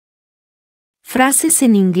Frases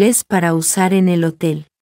en inglés para usar en el hotel.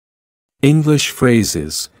 English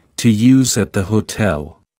phrases to use at the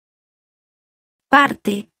hotel.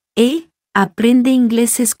 Parte E. Aprende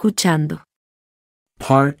inglés escuchando.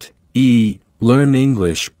 Part E. Learn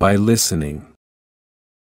English by listening.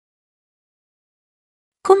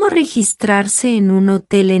 ¿Cómo registrarse en un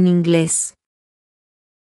hotel en inglés?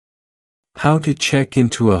 How to check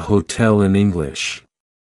into a hotel in English.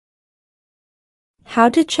 How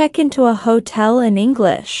to check into a hotel in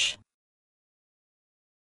English.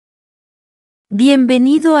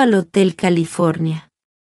 Bienvenido al Hotel California.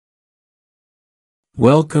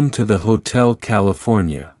 Welcome to the Hotel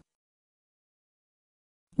California.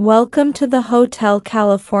 Welcome to the Hotel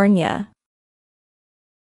California.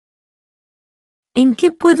 ¿En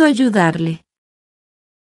qué puedo ayudarle?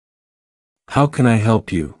 How can I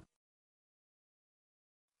help you?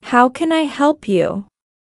 How can I help you?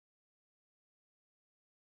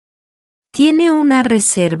 ¿Tiene una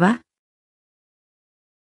reserva?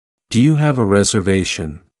 Do you have a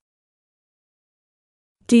reservation?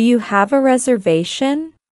 Do you have a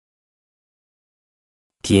reservation?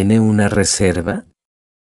 ¿Tiene una reserva?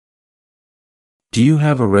 Do you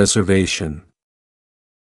have a reservation?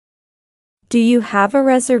 Do you have a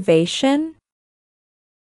reservation?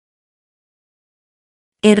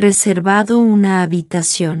 He reservado una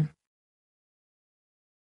habitación.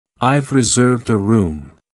 I've reserved a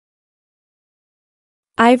room.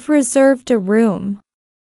 I've reserved a room.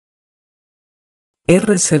 He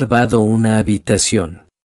reservado una habitación.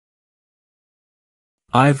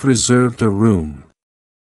 I've reserved a room.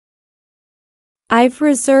 I've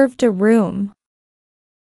reserved a room.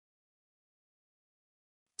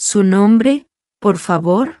 ¿Su nombre, por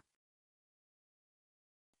favor?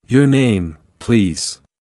 Your name, please.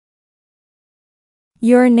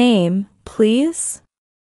 Your name, please.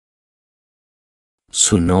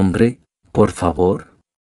 Su nombre, por favor.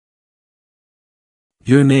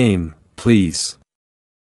 Your name, please.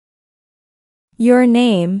 Your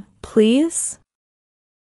name, please.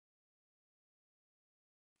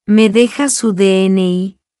 ¿Me deja su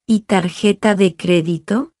DNI y tarjeta de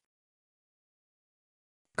crédito?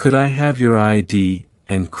 Could I have your ID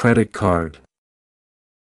and credit card?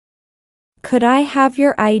 Could I have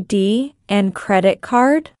your ID and credit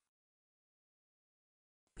card?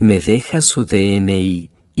 ¿Me deja su DNI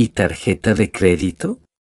y tarjeta de crédito?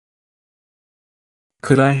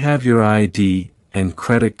 Could I have your ID and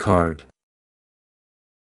credit card?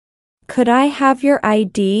 Could I have your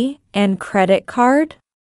ID and credit card?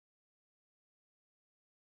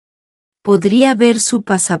 ¿Podría ver su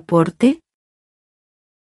pasaporte?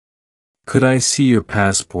 Could I see your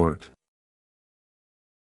passport?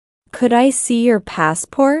 Could I see your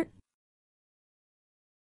passport?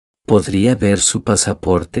 ¿Podría ver su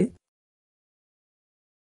pasaporte?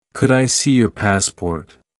 Could I see your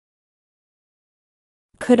passport?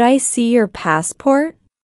 Could I see your passport?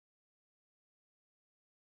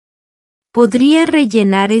 ¿Podría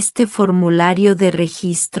rellenar este formulario de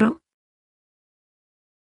registro?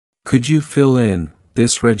 Could you fill in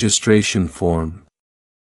this registration form?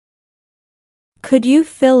 Could you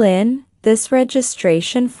fill in this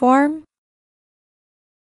registration form?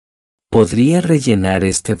 ¿Podría rellenar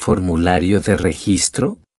este formulario de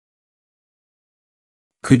registro?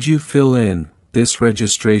 Could you fill in this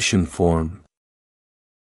registration form?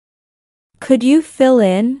 Could you fill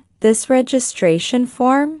in this registration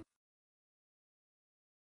form?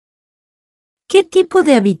 ¿Qué tipo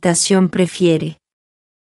de habitación prefiere?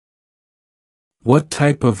 What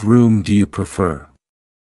type of room do you prefer?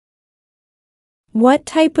 What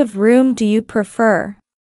type of room do you prefer?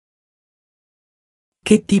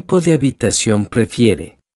 ¿Qué tipo de habitación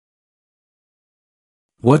prefiere?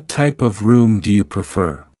 What type of room do you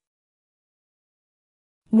prefer?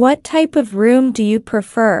 What type of room do you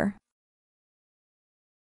prefer?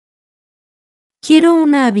 Quiero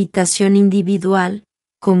una habitación individual,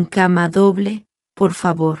 con cama doble, por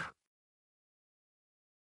favor.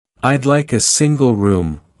 I'd like a single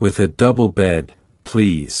room with a double bed,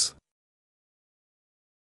 please.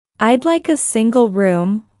 I'd like a single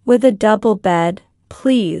room with a double bed,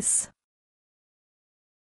 please.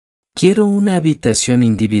 Quiero una habitación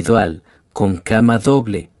individual, con cama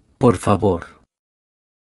doble, por favor.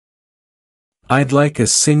 I'd like a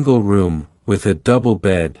single room with a double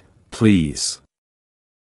bed, please.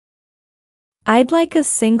 I'd like a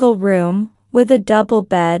single room with a double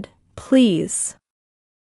bed, please.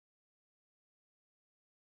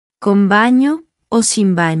 ¿Con baño o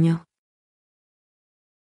sin baño?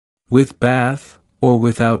 With bath or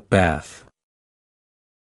without bath?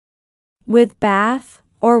 With bath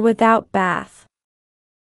or without bath?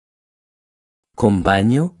 ¿Con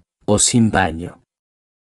baño o sin baño?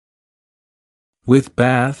 With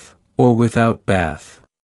bath or without bath?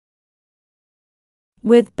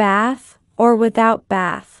 With bath or without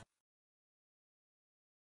bath?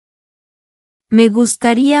 Me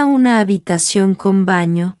gustaría una habitación con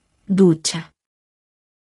baño, ducha.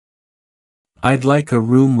 I'd like a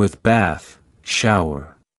room with bath,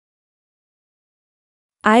 shower.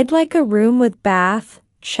 I'd like a room with bath,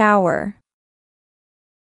 shower.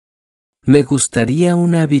 Me gustaría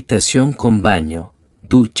una habitación con baño,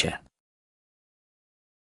 ducha.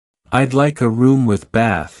 I'd like a room with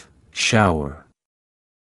bath, shower.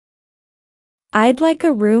 I'd like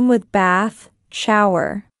a room with bath,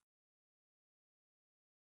 shower.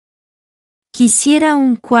 Quisiera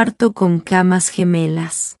un cuarto con camas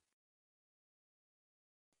gemelas.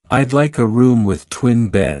 I'd like a room with twin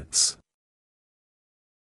beds.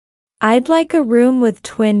 I'd like a room with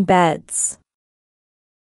twin beds.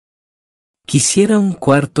 Quisiera un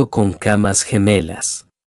cuarto con camas gemelas.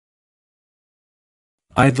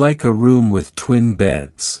 I'd like a room with twin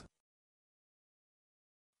beds.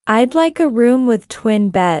 I'd like a room with twin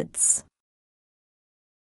beds.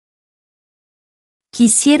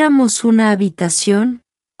 Quisiéramos una habitación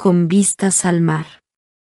con vistas al mar.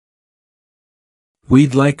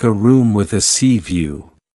 We'd like a room with a sea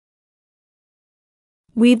view.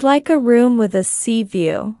 We'd like a room with a sea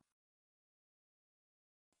view.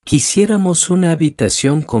 Quisiéramos una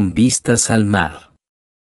habitación con vistas al mar.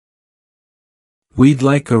 We'd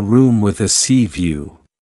like a room with a sea view.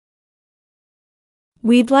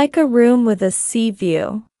 We'd like a room with a sea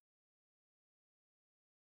view.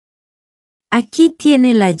 Aquí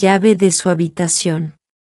tiene la llave de su habitación.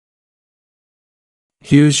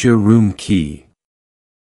 Here's your room key.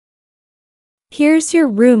 Here's your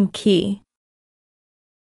room key.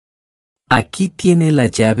 Aquí tiene la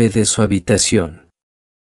llave de su habitación.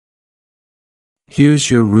 Here's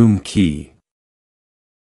your room key.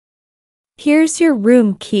 Here's your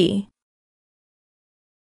room key.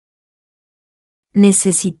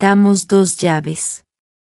 Necesitamos dos llaves.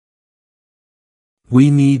 We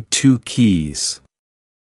need two keys.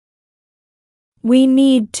 We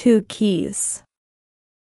need two keys.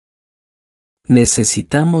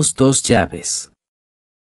 Necesitamos dos llaves.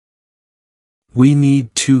 We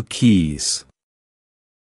need two keys.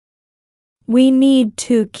 We need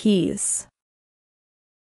two keys.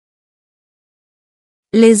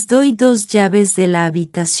 Les doy dos llaves de la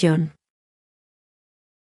habitación.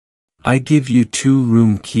 I give you two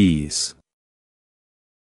room keys.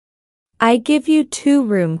 I give you two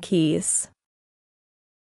room keys.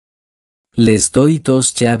 Les doy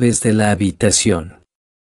dos llaves de la habitación.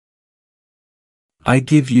 I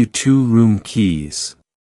give you two room keys.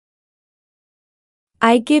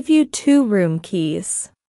 I give you two room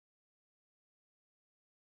keys.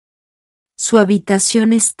 Su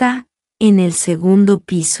habitación está en el segundo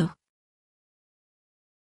piso.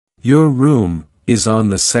 Your room is on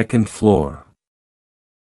the second floor.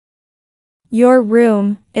 Your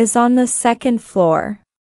room is on the second floor.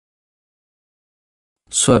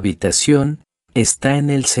 Su habitación está en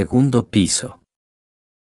el segundo piso.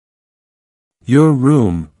 Your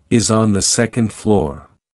room is on the second floor.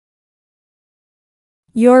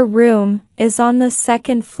 Your room is on the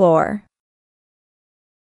second floor.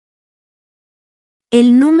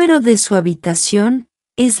 El número de su habitación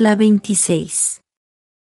es la 26.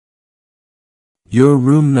 Your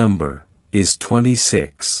room number is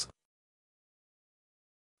 26.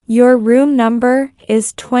 Your room number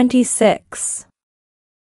is 26.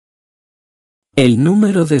 El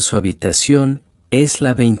número de su habitación es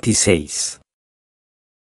la 26.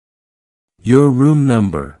 Your room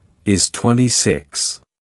number is 26.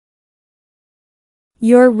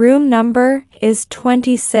 Your room number is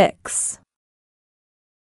 26.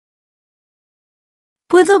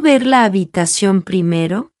 ¿Puedo ver la habitación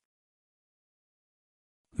primero?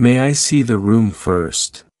 May I see the room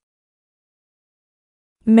first?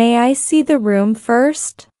 May I see the room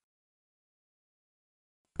first?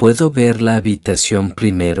 ¿Puedo ver la habitación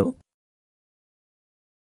primero?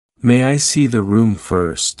 May I see the room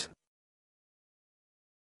first?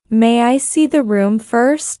 May I see the room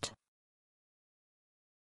first?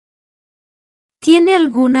 ¿Tiene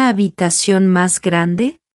alguna habitación más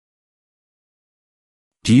grande?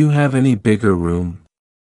 Do you have any bigger room?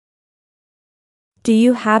 Do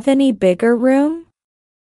you have any bigger room?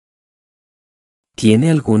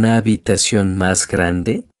 ¿Tiene alguna habitación más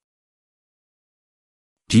grande?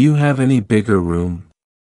 Do you have any bigger room?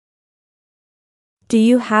 Do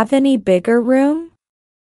you have any bigger room?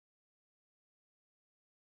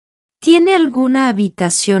 ¿Tiene alguna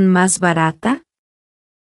habitación más barata?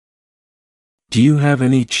 Do you have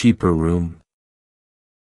any cheaper room?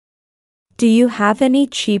 Do you have any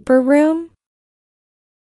cheaper room?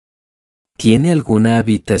 ¿Tiene alguna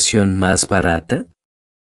habitación más barata?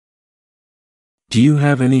 Do you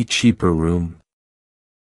have any cheaper room?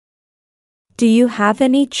 Do you have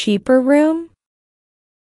any cheaper room?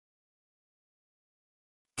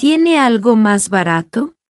 ¿Tiene algo más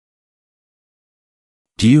barato?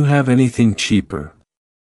 Do you have anything cheaper?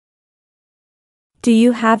 Do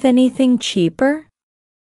you have anything cheaper?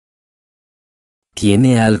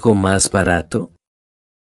 ¿Tiene algo más barato?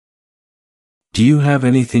 Do you have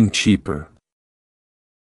anything cheaper?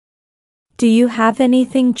 Do you have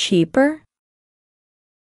anything cheaper?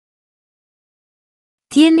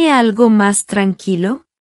 ¿Tiene algo más tranquilo?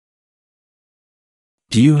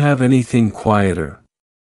 Do you have anything quieter?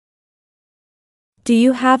 Do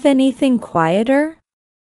you have anything quieter?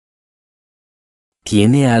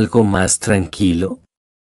 ¿Tiene algo más tranquilo?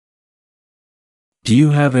 Do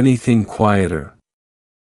you have anything quieter?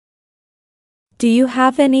 Do you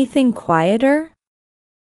have anything quieter?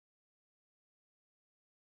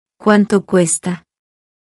 ¿Cuánto cuesta?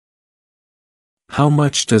 How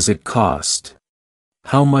much does it cost?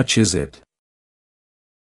 How much is it?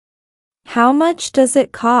 How much does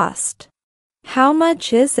it cost? How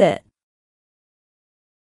much is it?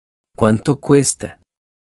 ¿Cuánto cuesta?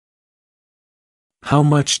 How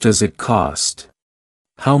much does it cost?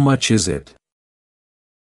 How much is it?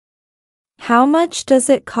 How much does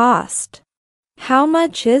it cost? How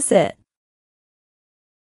much is it?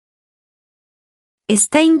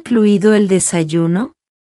 ¿Está incluido el desayuno?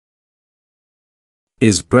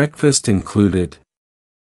 Is breakfast included?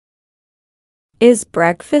 Is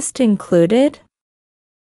breakfast included?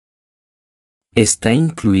 ¿Está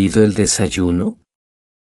incluido el desayuno?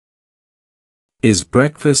 Is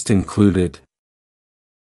breakfast included?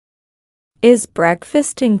 Is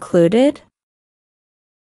breakfast included?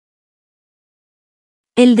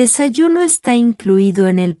 El desayuno está incluido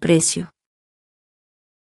en el precio.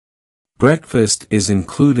 Breakfast is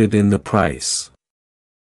included in the price.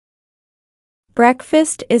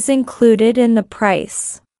 Breakfast is included in the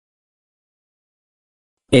price.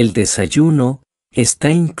 El desayuno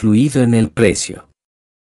está incluido en el precio.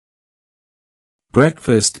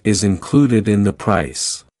 Breakfast is included in the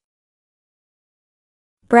price.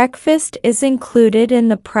 Breakfast is included in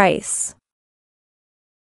the price.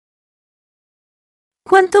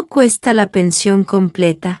 ¿Cuánto cuesta la pensión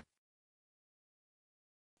completa?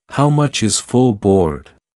 How much is full board?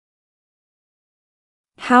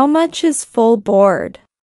 How much is full board?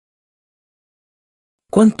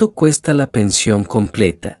 ¿Cuánto cuesta la pensión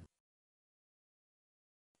completa?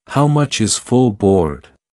 How much is full board?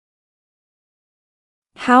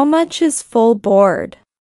 How much is full board?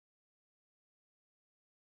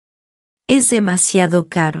 Es demasiado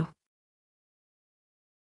caro.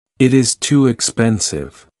 It is too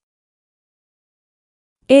expensive.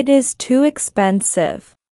 It is too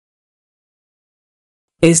expensive.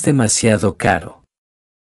 Es demasiado caro.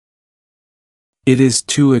 It is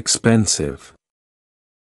too expensive.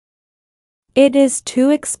 It is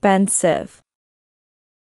too expensive.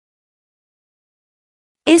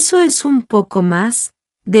 Eso es un poco más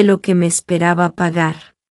de lo que me esperaba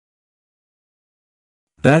pagar.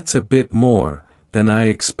 That's a bit more than I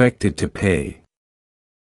expected to pay.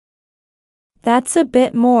 That's a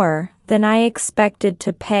bit more than I expected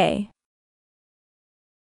to pay.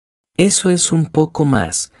 Eso es un poco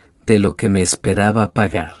más de lo que me esperaba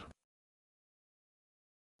pagar.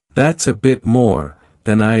 That's a bit more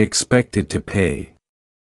than I expected to pay.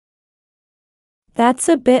 That's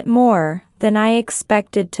a bit more than I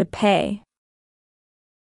expected to pay.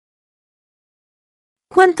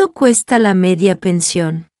 ¿Cuánto cuesta la media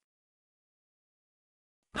pensión?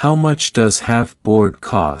 How much does half board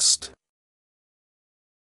cost?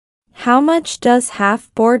 How much does half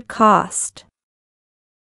board cost?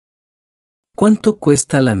 ¿Cuánto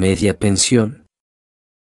cuesta la media pensión?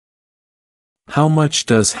 How much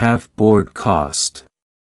does half board cost?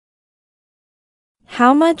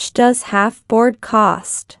 How much does half board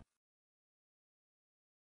cost?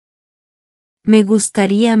 Me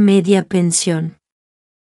gustaría media pensión.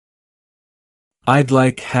 I'd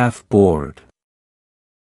like half board.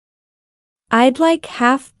 I'd like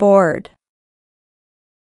half board.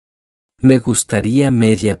 Me gustaría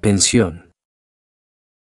media pensión.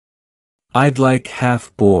 I'd like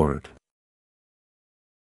half board.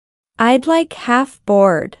 I'd like half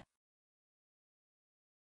board.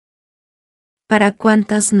 ¿Para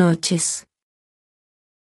cuántas noches?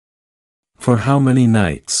 For how many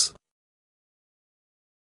nights?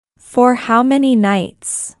 For how many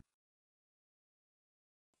nights?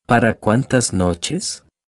 ¿Para cuántas noches?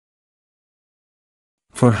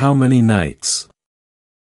 For how many nights?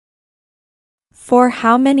 For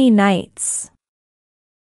how many nights?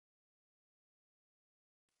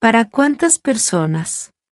 ¿Para cuántas personas?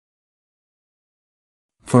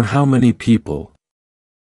 For how many people?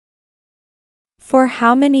 For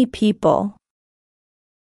how many people?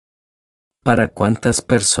 ¿Para cuántas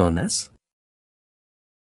personas?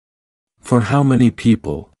 For how many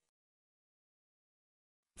people?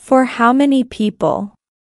 For how many people?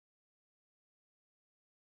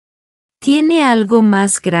 ¿Tiene algo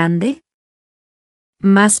más grande?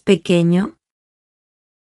 ¿Más pequeño?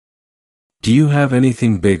 Do you have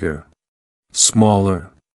anything bigger?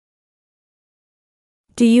 Smaller?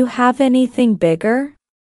 Do you have anything bigger?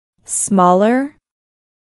 Smaller?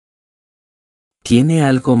 ¿Tiene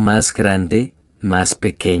algo más grande, más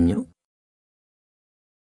pequeño?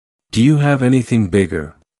 Do you have anything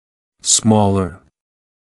bigger? Smaller?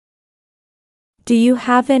 Do you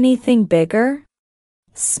have anything bigger?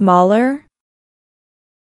 Smaller?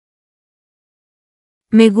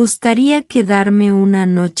 Me gustaría quedarme una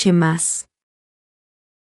noche más.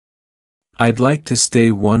 I'd like to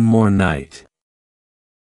stay one more night.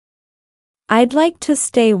 I'd like to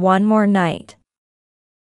stay one more night.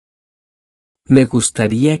 Me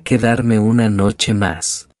gustaría quedarme una noche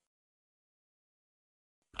más.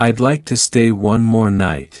 I'd like to stay one more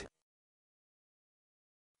night.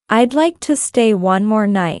 I'd like to stay one more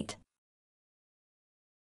night.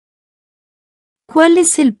 ¿Cuál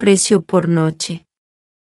es el precio por noche?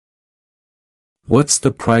 What's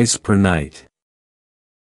the price per night?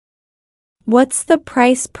 What's the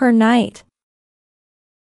price per night?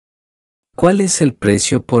 ¿Cuál es el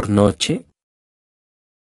precio por noche?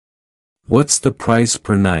 What's the price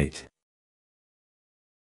per night?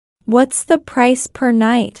 What's the price per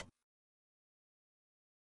night?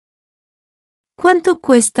 ¿Cuánto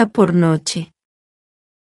cuesta por noche?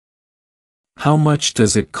 How much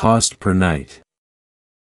does it cost per night?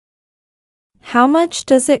 How much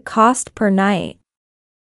does it cost per night?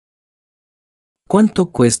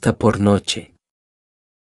 ¿Cuánto cuesta por noche?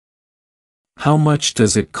 How much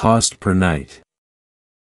does it cost per night?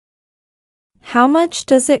 How much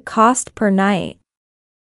does it cost per night?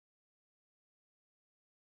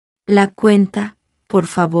 La cuenta, por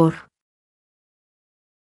favor.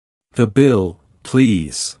 The bill,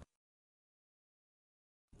 please.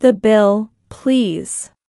 The bill,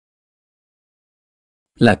 please.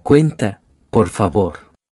 La cuenta, por favor.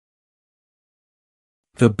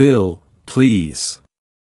 The bill, please.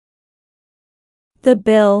 The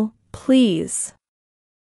bill, please.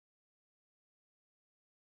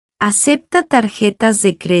 ¿Acepta tarjetas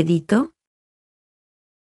de crédito?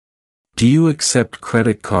 Do you accept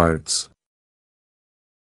credit cards?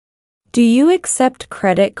 Do you accept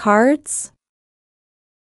credit cards?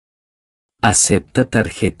 ¿Acepta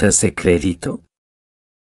tarjetas de crédito?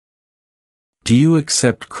 Do you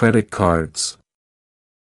accept credit cards?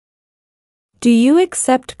 Do you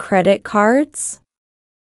accept credit cards?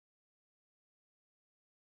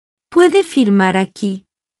 ¿Puede firmar aquí,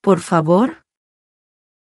 por favor?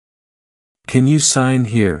 Can you sign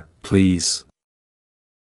here, please?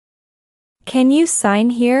 Can you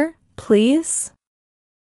sign here, please?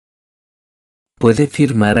 ¿Puede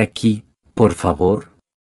firmar aquí, por favor?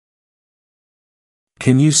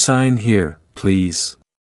 Can you sign here, please?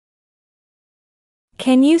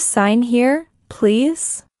 Can you sign here,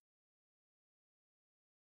 please?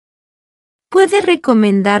 ¿Puede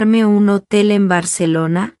recomendarme un hotel en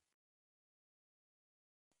Barcelona?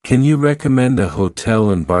 Can you recommend a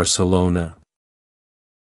hotel in Barcelona?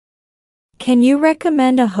 Can you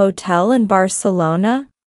recommend a hotel in Barcelona?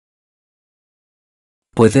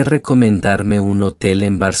 ¿Puede recomendarme un hotel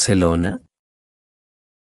en Barcelona?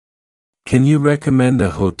 Can you recommend a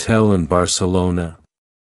hotel in Barcelona?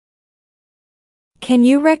 Can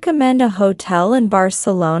you recommend a hotel in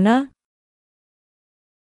Barcelona?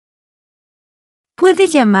 ¿Puede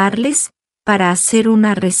llamarles para hacer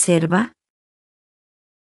una reserva?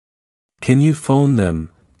 Can you phone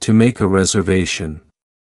them to make a reservation?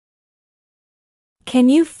 Can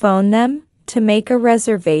you phone them to make a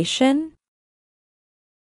reservation?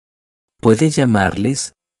 ¿Puede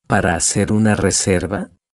llamarles para hacer una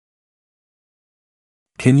reserva?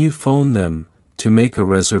 Can you phone them to make a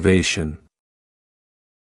reservation?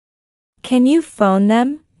 Can you phone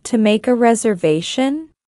them to make a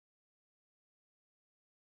reservation?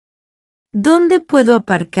 ¿Dónde puedo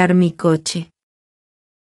aparcar mi coche?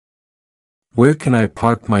 Where can I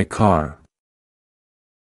park my car?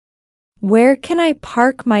 Where can I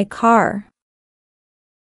park my car?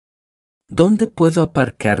 ¿Dónde puedo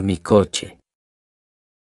aparcar mi coche?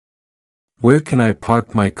 Where can I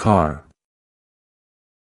park my car?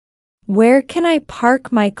 Where can I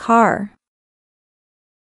park my car?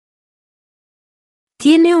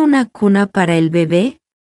 ¿Tiene una cuna para el bebé?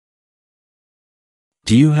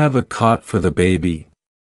 Do you have a cot for the baby?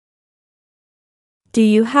 Do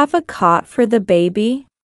you have a cot for the baby?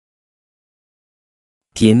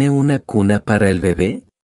 ¿Tiene una cuna para el bebé?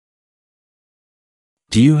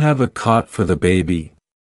 Do you have a cot for the baby?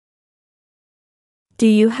 Do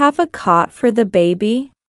you have a cot for the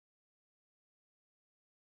baby?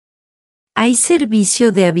 ¿Hay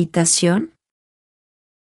servicio de habitación?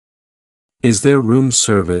 Is there room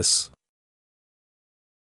service?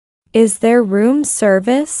 Is there room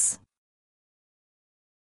service?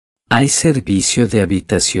 ¿Hay servicio de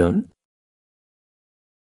habitación?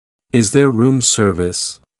 Is there room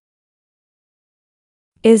service?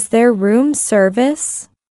 Is there room service?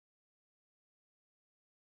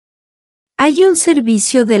 ¿Hay un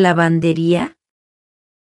servicio de lavandería?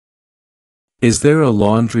 Is there a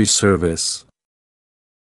laundry service?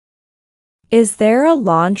 Is there a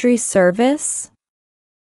laundry service?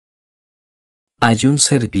 ¿Hay un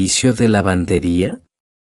servicio de lavandería?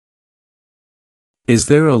 Is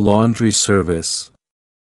there a laundry service?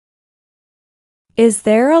 Is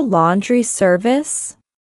there a laundry service?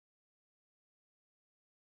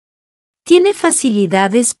 ¿Tiene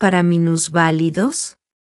facilidades para minusválidos?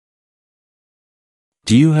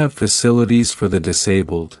 Do you have facilities for the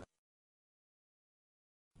disabled?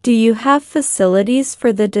 Do you have facilities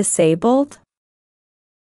for the disabled?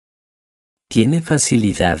 ¿Tiene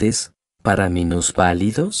facilidades para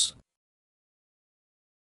minusválidos?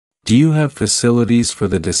 Do you have facilities for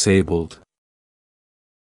the disabled?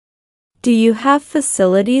 Do you have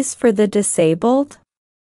facilities for the disabled?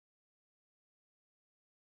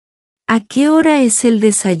 ¿A qué hora es el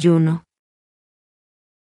desayuno?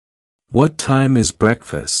 What time is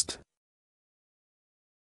breakfast?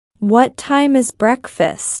 What time is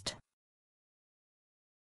breakfast?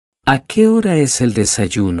 ¿A qué hora es el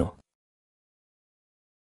desayuno?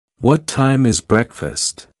 What time is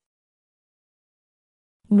breakfast?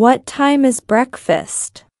 What time is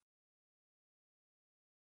breakfast?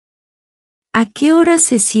 ¿A qué hora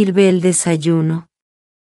se sirve el desayuno?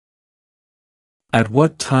 At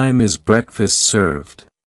what time is breakfast served?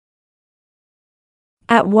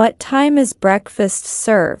 At what time is breakfast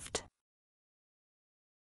served?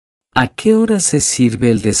 ¿A qué hora se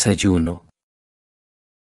sirve el desayuno?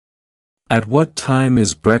 At what time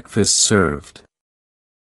is breakfast served?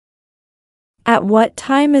 At what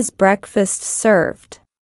time is breakfast served?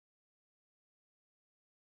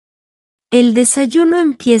 El desayuno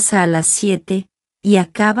empieza a las 7 y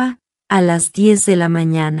acaba a las 10 de la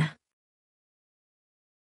mañana.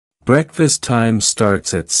 Breakfast time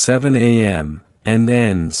starts at 7 a.m. and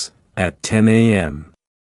ends at 10 a.m.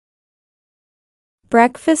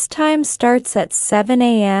 Breakfast time starts at 7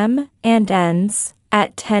 a.m. and ends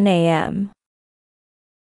at 10 a.m.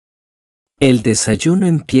 El desayuno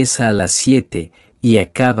empieza a las 7 y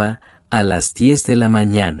acaba a las 10 de la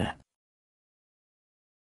mañana.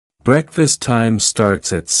 Breakfast time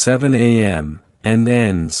starts at 7 a.m. and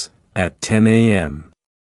ends at 10 a.m.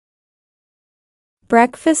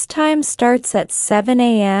 Breakfast time starts at 7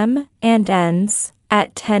 a.m. and ends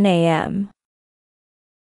at 10 a.m.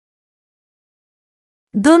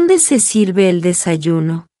 ¿Dónde se sirve el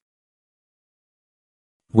desayuno?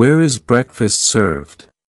 Where is breakfast served?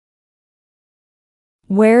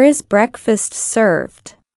 Where is breakfast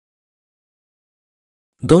served?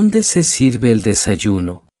 ¿Dónde se sirve el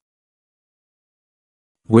desayuno?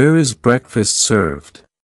 Where is breakfast served?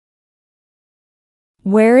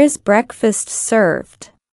 Where is breakfast served?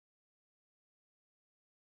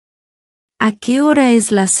 ¿A qué hora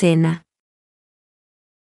es la cena?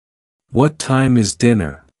 What time is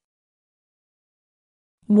dinner?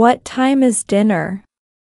 What time is dinner?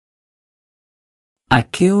 ¿A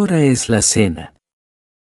qué hora es la cena?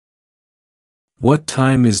 What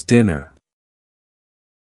time is dinner?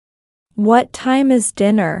 What time is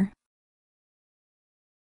dinner?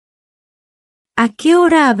 ¿A qué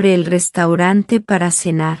hora abre el restaurante para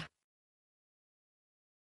cenar?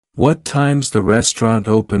 What time's the restaurant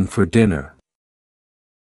open for dinner?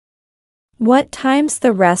 What time's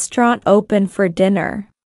the restaurant open for dinner?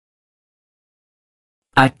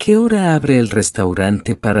 ¿A qué hora abre el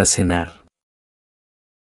restaurante para cenar?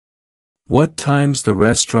 What time's the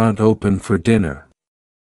restaurant open for dinner?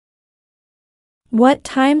 What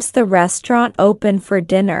time's the restaurant open for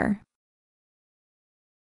dinner?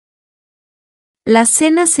 La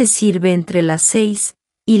cena se sirve entre las 6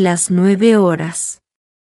 y las 9 horas.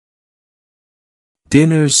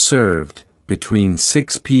 Dinner's served between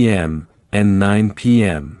 6 p.m. and 9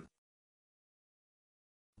 p.m.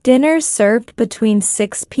 Dinner served between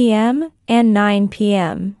 6 p.m. and 9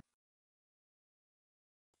 p.m.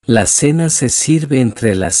 La cena se sirve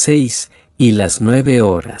entre las 6 y las 9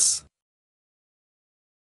 horas.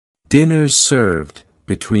 Dinner's served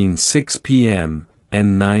between 6 p.m.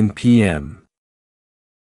 and 9 p.m.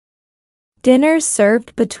 Dinner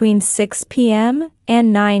served between 6 p.m.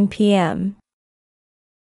 and 9 p.m.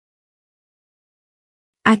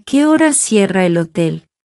 ¿A qué hora cierra el hotel?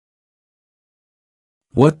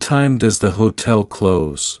 What time does the hotel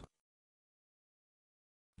close?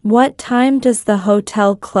 What time does the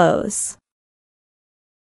hotel close?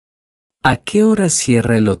 ¿A qué hora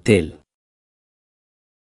cierra el hotel?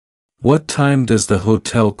 What time does the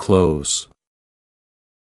hotel close?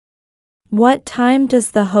 What time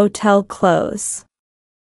does the hotel close?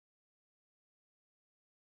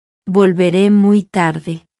 Volveré muy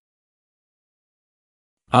tarde.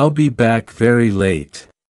 I'll be back very late.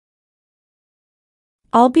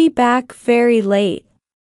 I'll be back very late.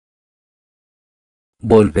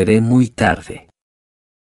 Volveré muy tarde.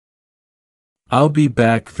 I'll be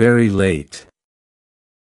back very late.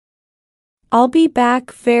 I'll be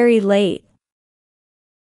back very late.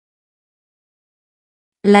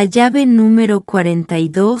 La llave número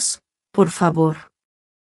 42, por favor.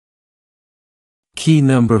 Key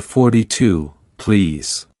number 42,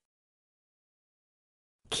 please.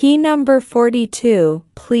 Key number 42,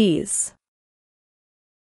 please.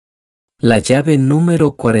 La llave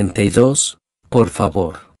número 42, por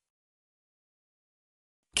favor.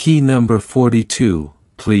 Key number 42,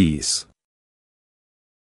 please.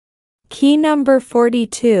 Key number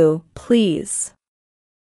 42, please.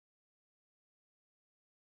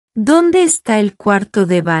 ¿Dónde está el cuarto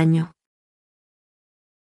de baño?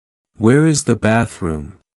 Where is the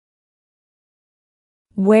bathroom?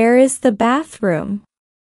 Where is the bathroom?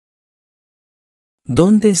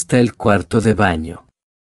 ¿Dónde está el cuarto de baño?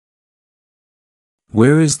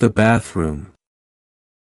 Where is the bathroom?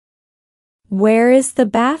 Where is the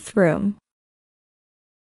bathroom?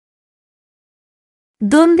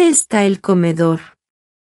 ¿Dónde está el comedor?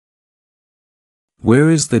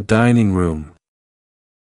 Where is the dining room?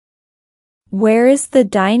 Where is the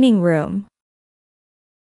dining room?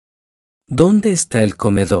 ¿Dónde está el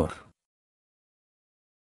comedor?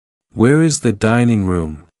 Where is the dining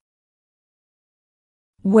room?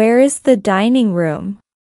 Where is the dining room?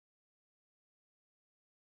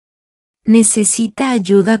 ¿Necesita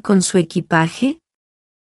ayuda con su equipaje?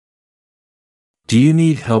 Do you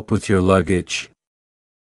need help with your luggage?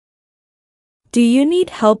 Do you need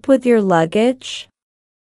help with your luggage?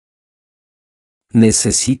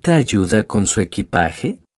 ¿Necesita ayuda con su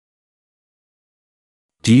equipaje?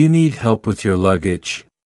 Do you need help with your luggage?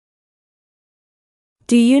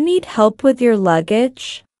 Do you need help with your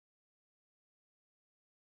luggage?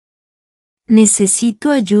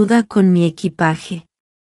 Necesito ayuda con mi equipaje.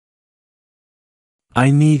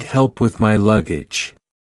 I need help with my luggage.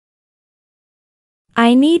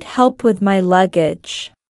 I need help with my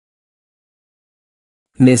luggage.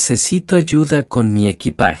 Necesito ayuda con mi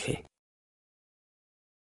equipaje.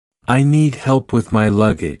 I need help with my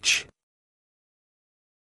luggage.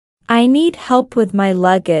 I need help with my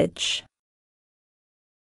luggage.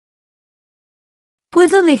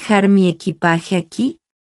 ¿Puedo dejar mi equipaje aquí?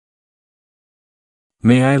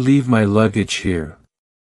 May I leave my luggage here?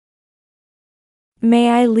 May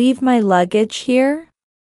I leave my luggage here?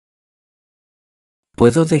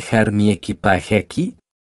 ¿Puedo dejar mi equipaje aquí?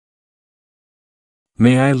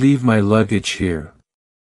 May I leave my luggage here?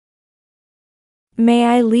 May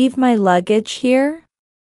I leave my luggage here?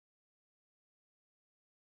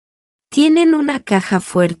 ¿Tienen una caja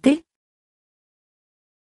fuerte?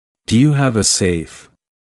 Do you have a safe?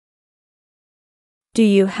 Do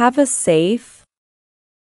you have a safe?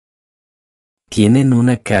 ¿Tienen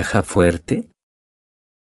una caja fuerte?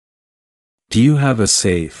 Do you have a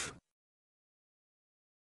safe?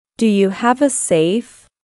 Do you have a safe?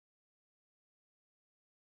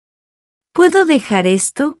 ¿Puedo dejar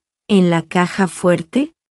esto en la caja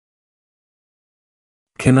fuerte?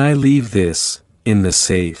 Can I leave this in the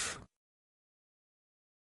safe?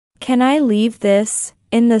 Can I leave this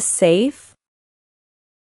in the safe?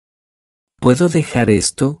 ¿Puedo dejar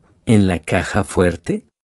esto en la caja fuerte?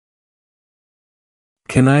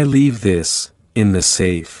 Can I leave this in the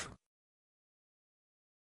safe?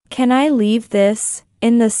 Can I leave this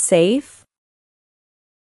in the safe?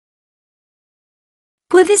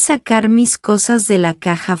 ¿Puedes sacar mis cosas de la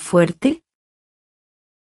caja fuerte?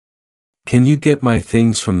 Can you get my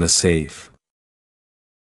things from the safe?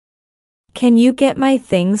 Can you get my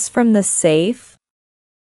things from the safe?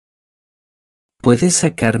 ¿Puedes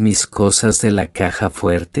sacar mis cosas de la caja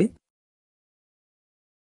fuerte?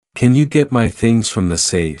 Can you get my things from the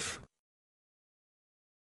safe?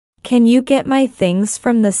 Can you get my things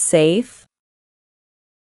from the safe?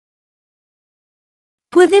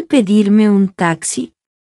 ¿Puede pedirme un taxi?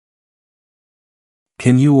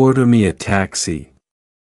 Can you order me a taxi?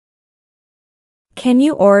 Can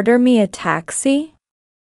you order me a taxi?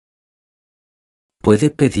 ¿Puede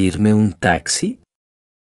pedirme un taxi?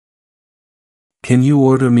 Can you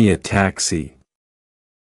order me a taxi?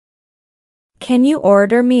 Can you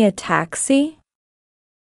order me a taxi?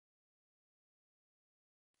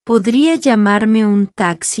 ¿Podría llamarme un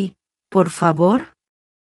taxi, por favor?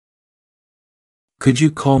 Could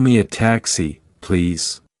you call me a taxi,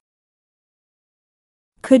 please?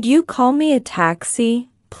 Could you call me a taxi,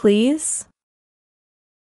 please?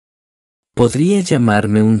 ¿Podría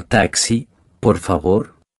llamarme un taxi, por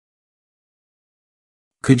favor?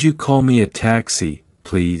 Could you call me a taxi,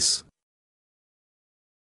 please?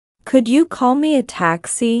 Could you call me a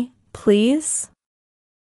taxi, please?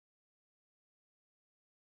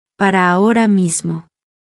 Para ahora mismo.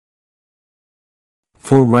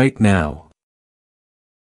 For right now.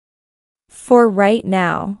 For right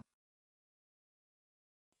now.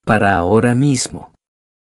 Para ahora mismo.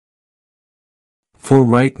 For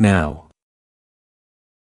right now.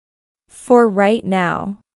 For right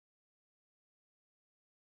now.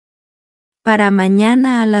 Para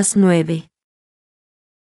mañana a las 9.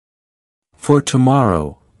 For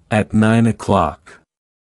tomorrow, at 9 o'clock.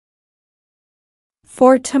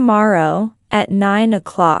 For tomorrow, at 9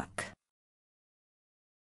 o'clock.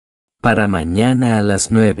 Para mañana a las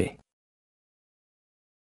 9.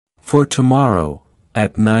 For tomorrow,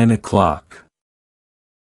 at 9 o'clock.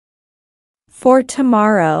 For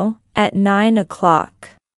tomorrow, at 9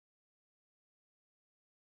 o'clock.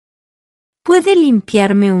 ¿Puede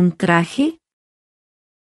limpiarme un traje?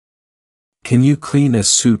 Can you clean a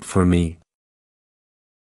suit for me?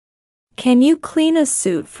 Can you clean a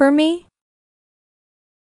suit for me?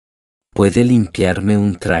 ¿Puede limpiarme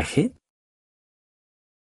un traje?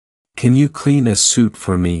 Can you clean a suit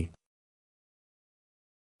for me?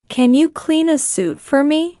 Can you clean a suit for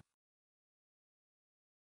me?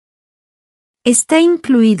 ¿Está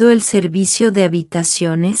incluido el servicio de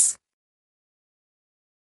habitaciones?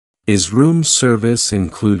 Is room service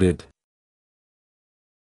included?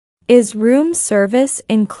 Is room service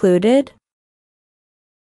included?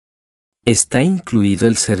 ¿Está incluido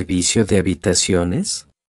el servicio de habitaciones?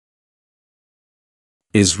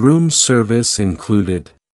 Is room service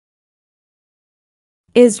included?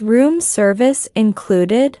 Is room service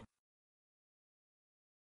included?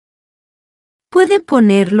 ¿Puede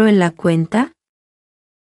ponerlo en la cuenta?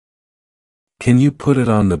 Can you put it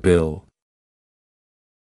on the bill?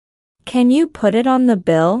 Can you put it on the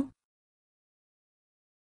bill?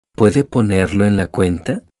 ¿Puede ponerlo en la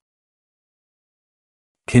cuenta?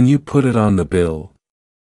 Can you put it on the bill?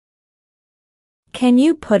 Can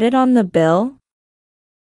you put it on the bill?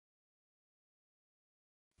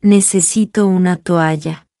 Necesito una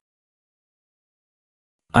toalla.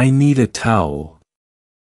 I need a towel.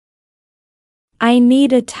 I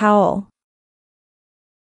need a towel.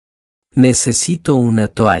 Necesito una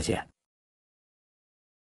toalla.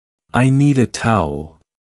 I need a towel.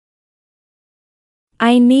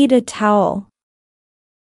 I need a towel.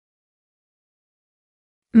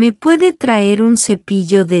 ¿Me puede traer un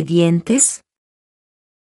cepillo de dientes?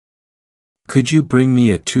 Could you bring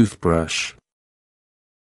me a toothbrush?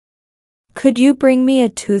 Could you bring me a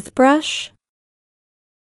toothbrush?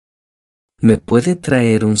 ¿Me puede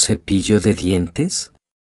traer un cepillo de dientes?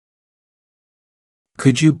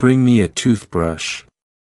 Could you bring me a toothbrush?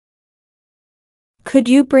 Could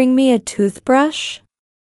you bring me a toothbrush?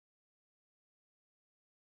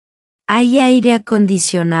 ¿Hay aire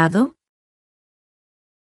acondicionado?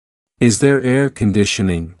 Is there air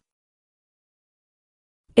conditioning?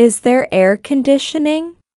 Is there air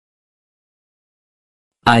conditioning?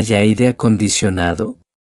 ¿Hay aire acondicionado?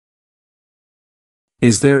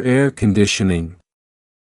 Is there air conditioning?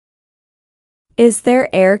 Is there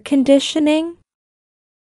air conditioning?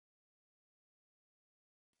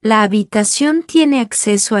 ¿La habitación tiene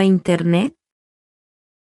acceso a Internet?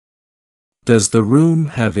 Does the room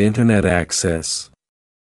have internet access?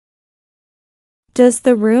 Does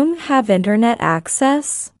the room have internet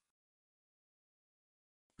access?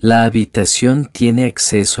 ¿La habitación tiene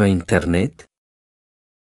acceso a Internet?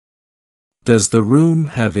 Does the room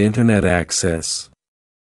have internet access?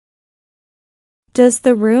 Does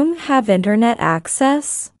the room have internet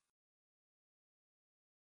access?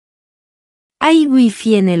 ¿Hay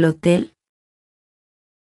wifi en el hotel?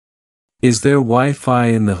 Is there Wi-Fi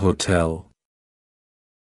in the hotel?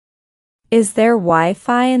 Is there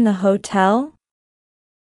Wi-Fi in the hotel?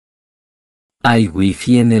 ¿Hay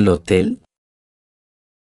wifi en el hotel?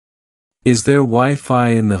 Is there Wi-Fi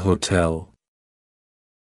in the hotel?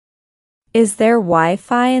 Is there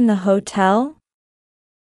Wi-Fi in the hotel?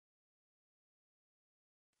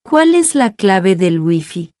 ¿Cuál es la clave del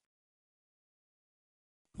Wi-Fi?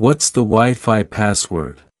 What's the Wi-Fi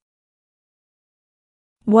password?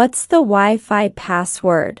 What's the Wi-Fi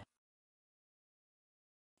password?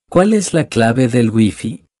 ¿Cuál es la clave del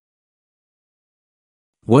Wi-Fi?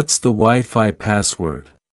 What's the Wi-Fi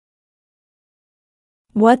password?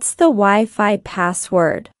 What's the Wi-Fi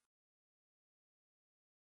password?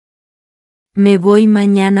 Me voy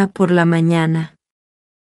mañana por la mañana.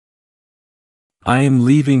 I am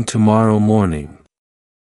leaving tomorrow morning.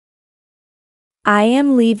 I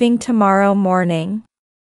am leaving tomorrow morning.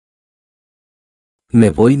 Me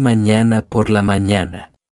voy mañana por la mañana.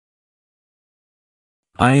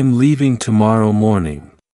 I am leaving tomorrow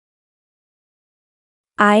morning.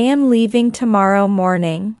 I am leaving tomorrow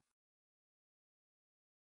morning.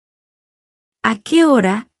 ¿A qué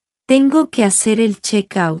hora tengo que hacer el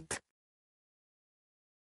check-out?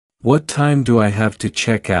 What time do I have to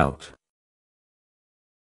check out?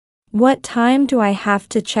 What time do I have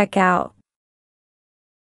to check out?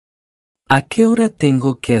 ¿A qué hora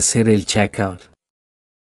tengo que hacer el checkout?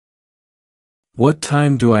 What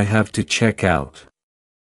time do I have to check out?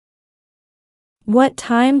 What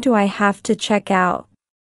time do I have to check out?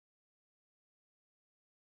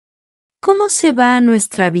 ¿Cómo se va a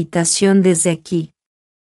nuestra habitación desde aquí?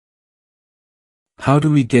 How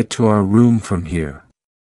do we get to our room from here?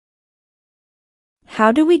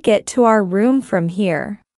 How do we get to our room from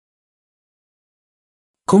here?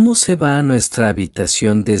 ¿Cómo se va a nuestra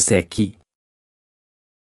habitación desde aquí?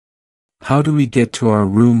 How do we get to our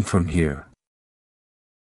room from here?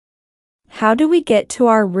 How do we get to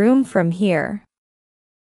our room from here?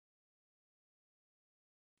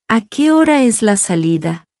 ¿A qué hora es la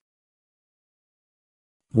salida?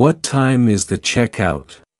 What time is the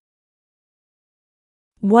checkout?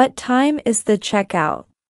 What time is the checkout?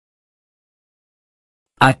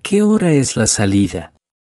 ¿A qué hora es la salida?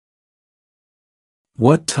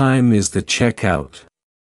 What time is the checkout?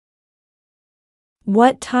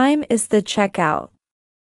 What time is the checkout?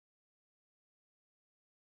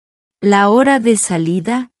 La hora de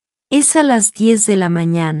salida es a las 10 de la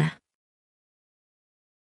mañana.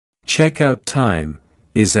 Checkout time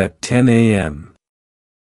is at 10 a.m.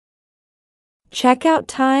 Checkout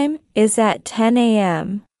time is at 10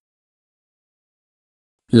 a.m.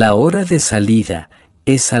 La hora de salida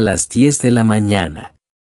es a las 10 de la mañana.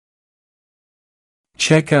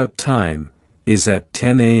 Checkout time is at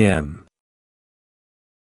 10 a.m.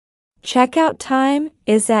 Checkout time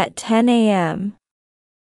is at 10 a.m.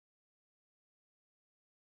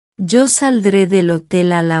 Yo saldré del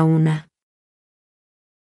hotel a la 1.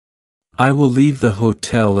 I will leave the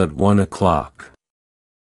hotel at 1 o'clock.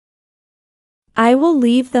 I will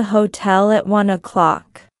leave the hotel at 1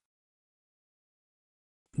 o'clock.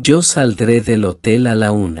 Yo saldré del hotel a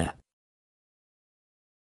la 1.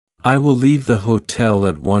 I will leave the hotel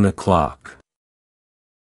at 1 o'clock.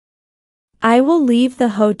 I will leave the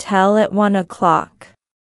hotel at 1 o'clock.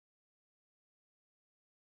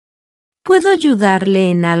 ¿Puedo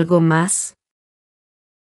ayudarle en algo más?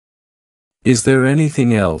 Is there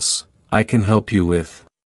anything else I can help you with?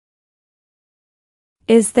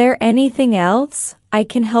 Is there anything else I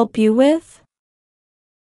can help you with?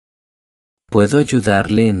 ¿Puedo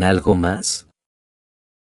ayudarle en algo más?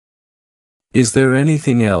 Is there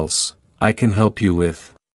anything else I can help you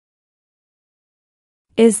with?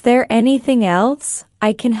 Is there anything else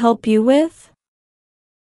I can help you with?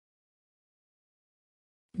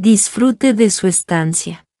 Disfrute de su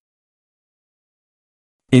estancia.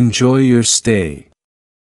 Enjoy your stay.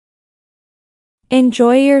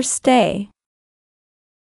 Enjoy your stay.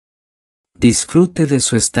 Disfrute de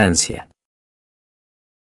su estancia.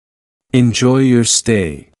 Enjoy your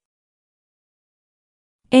stay.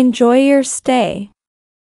 Enjoy your stay.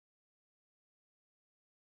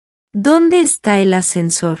 ¿Dónde está el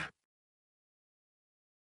ascensor?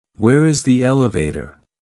 Where is the elevator?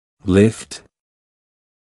 Lift?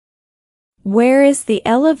 Where is the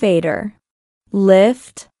elevator?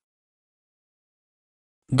 Lift?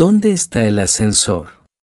 ¿Dónde está el ascensor?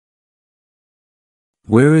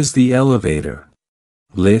 Where is the elevator?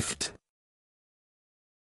 Lift?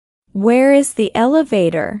 Where is the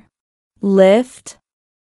elevator? Lift?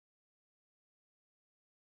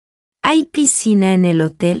 ¿Hay piscina en el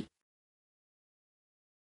hotel?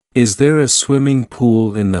 Is there a swimming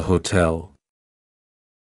pool in the hotel?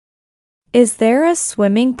 Is there a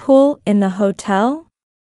swimming pool in the hotel?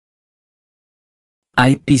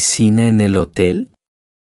 ¿Hay piscina en el hotel?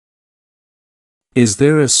 Is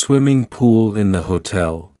there a swimming pool in the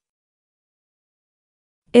hotel?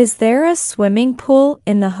 Is there a swimming pool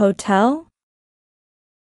in the hotel?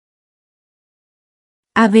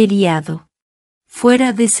 Averiado.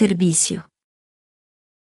 Fuera de servicio.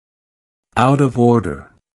 Out of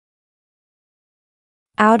order.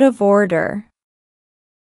 Out of order.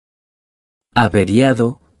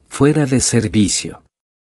 Averiado, fuera de servicio.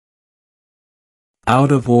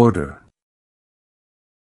 Out of order.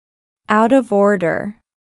 Out of order.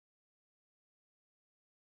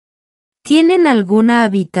 ¿Tienen alguna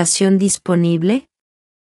habitación disponible?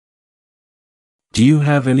 Do you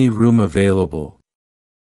have any room available?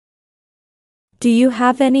 Do you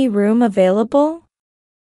have any room available?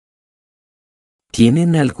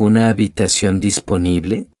 ¿Tienen alguna habitación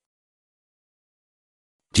disponible?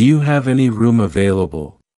 Do you have any room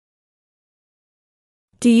available?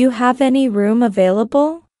 Do you have any room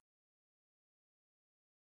available?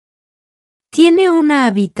 ¿Tiene una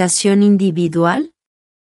habitación individual?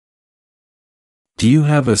 Do you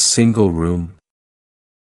have a single room?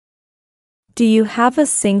 Do you have a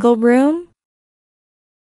single room?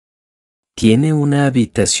 ¿Tiene una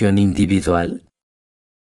habitación individual?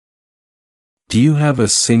 Do you have a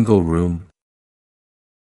single room?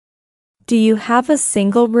 Do you have a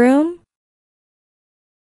single room?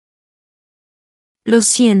 Lo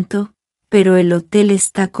siento, pero el hotel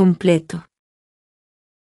está completo.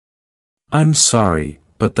 I'm sorry,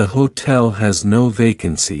 but the hotel has no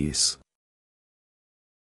vacancies.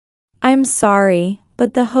 I'm sorry,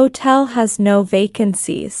 but the hotel has no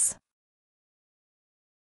vacancies.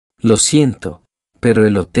 Lo siento, pero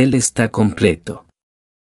el hotel está completo.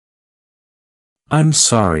 I'm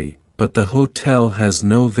sorry, but the hotel has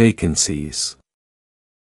no vacancies.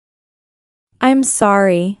 I'm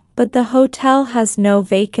sorry, but the hotel has no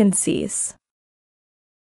vacancies.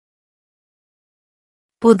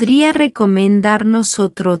 ¿Podría recomendarnos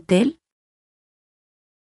otro hotel?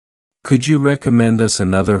 Could you recommend us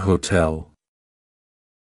another hotel?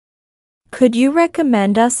 Could you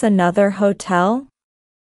recommend us another hotel?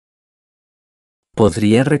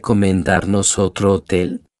 ¿Podría recomendarnos otro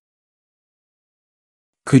hotel?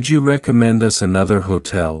 Could you recommend us another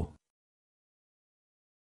hotel?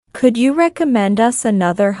 Could you recommend us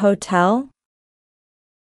another hotel?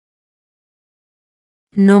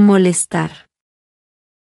 No molestar.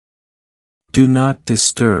 Do not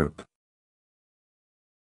disturb.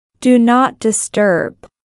 Do not disturb.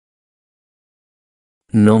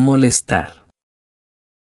 No molestar.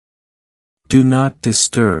 Do not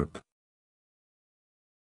disturb.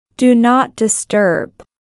 Do not disturb.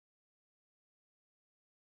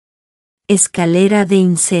 Escalera de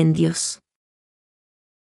incendios.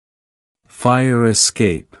 Fire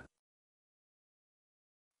escape.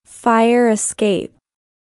 Fire escape.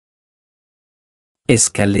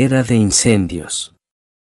 Escalera de incendios.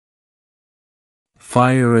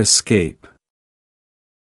 Fire escape.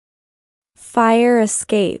 Fire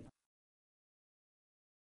escape.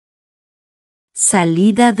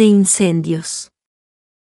 Salida de incendios.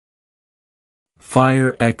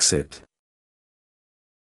 Fire exit.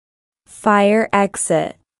 Fire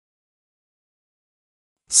exit.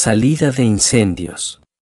 Salida de incendios.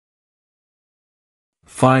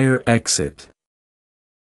 Fire exit.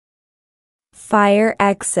 Fire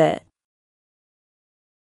exit.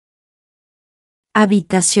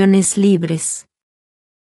 Habitaciones libres.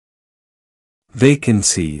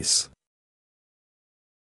 Vacancies.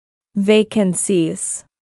 Vacancies.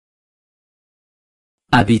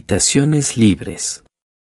 Habitaciones libres.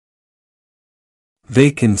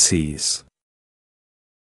 Vacancies.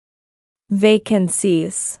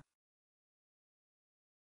 Vacancies.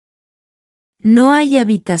 No hay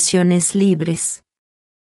habitaciones libres.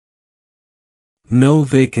 No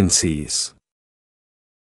vacancies.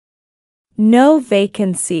 No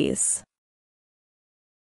vacancies.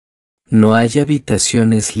 No hay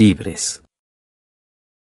habitaciones libres.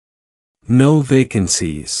 No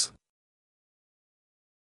vacancies.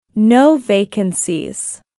 No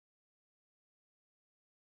vacancies.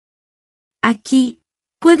 Aquí,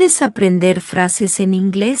 puedes aprender frases en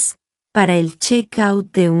inglés para el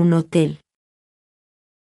check-out de un hotel.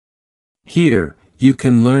 Here, you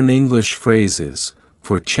can learn English phrases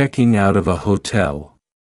for checking out of a hotel.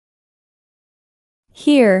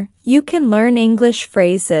 Here, you can learn English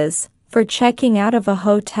phrases for checking out of a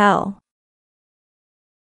hotel.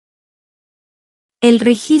 El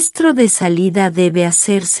registro de salida debe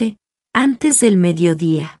hacerse antes del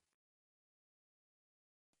mediodía.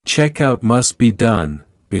 Checkout must be done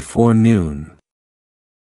before noon.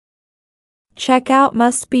 Checkout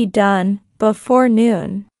must be done before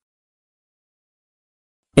noon.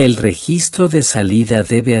 El registro de salida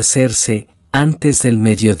debe hacerse antes del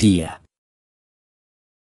mediodía.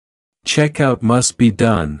 Checkout must be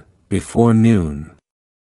done before noon.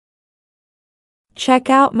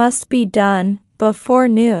 Checkout must be done before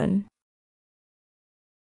noon.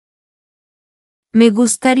 Me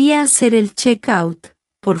gustaría hacer el checkout,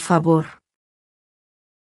 por favor.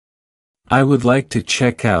 I would like to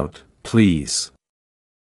check out, please.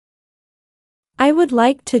 I would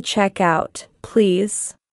like to check out,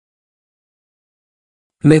 please.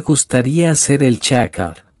 Me gustaría hacer el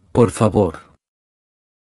checkout, por favor.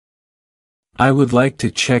 I would like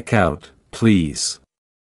to check out, please.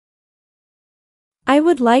 I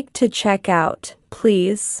would like to check out,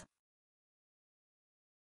 please.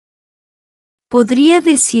 ¿Podría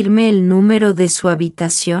decirme el número de su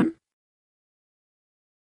habitación?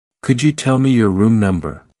 Could you tell me your room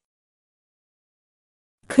number?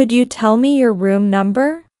 Could you tell me your room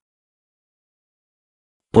number?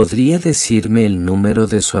 ¿Podría decirme el número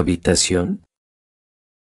de su habitación?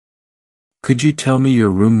 Could you tell me your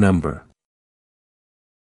room number?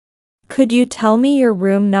 Could you tell me your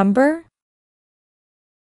room number?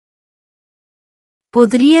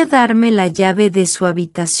 ¿Podría darme la llave de su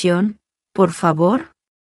habitación, por favor?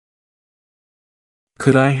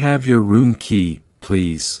 Could I have your room key,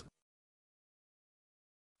 please?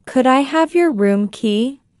 Could I have your room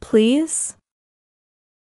key, please?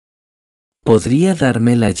 ¿Podría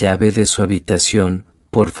darme la llave de su habitación,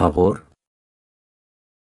 por favor?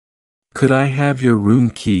 Could I have your room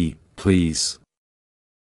key, please?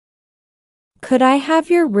 Could I have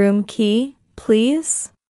your room key,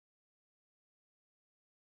 please?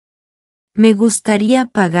 Me gustaría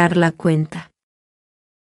pagar la cuenta.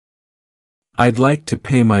 I'd like to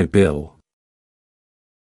pay my bill.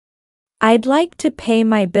 I'd like to pay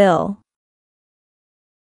my bill.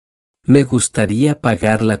 Me gustaría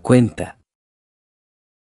pagar la cuenta.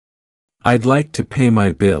 I'd like to pay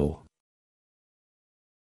my bill.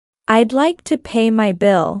 I'd like to pay my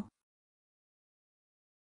bill.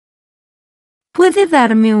 ¿Puede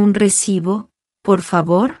darme un recibo, por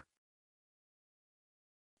favor?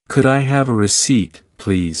 Could I have a receipt,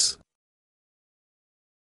 please?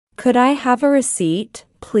 Could I have a receipt,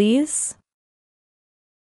 please?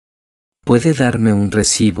 ¿Puede darme un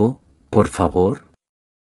recibo, por favor?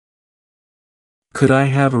 Could I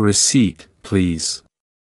have a receipt, please?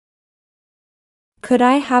 Could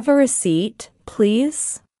I have a receipt,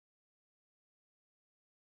 please?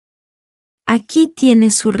 Aquí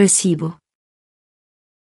tiene su recibo.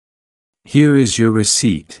 Here is your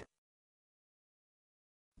receipt.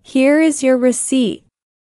 Here is your receipt.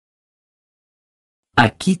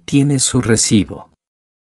 Aquí tiene su recibo.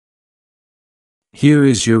 Here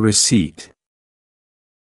is your receipt.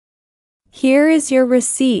 Here is your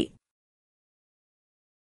receipt.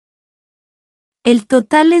 El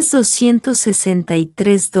total es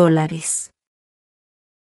 $263.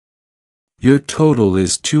 Your total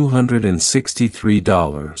is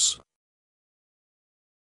 $263.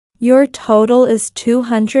 Your total is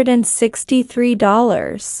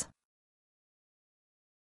 $263.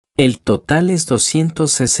 El total es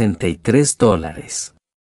 $263.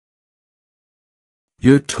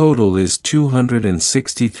 Your total is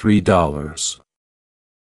 $263.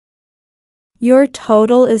 Your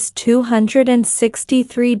total is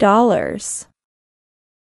 $263.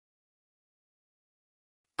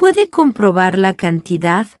 ¿Puede comprobar la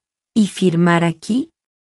cantidad y firmar aquí?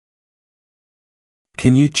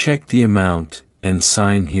 Can you check the amount and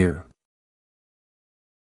sign here?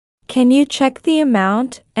 Can you check the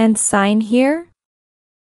amount and sign here?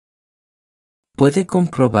 ¿Puede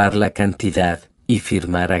comprobar la cantidad y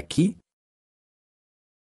firmar aquí?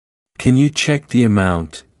 Can you check the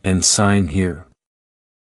amount and sign here?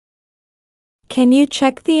 Can you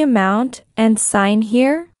check the amount and sign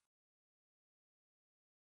here?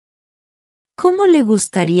 ¿Cómo le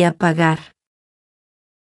gustaría pagar?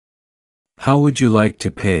 How would you like to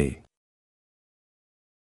pay?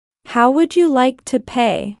 How would you like to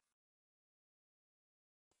pay?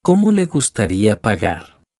 ¿Cómo le gustaría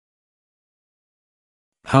pagar?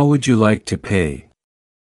 How would you like to pay?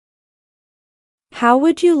 How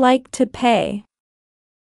would you like to pay?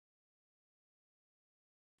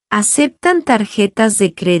 ¿Aceptan tarjetas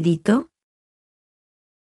de crédito?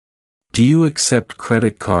 Do you accept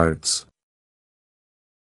credit cards?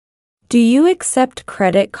 Do you accept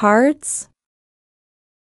credit cards?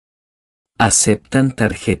 ¿Aceptan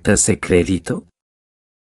tarjetas de crédito?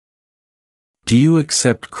 Do you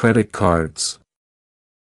accept credit cards?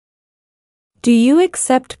 Do you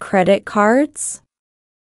accept credit cards?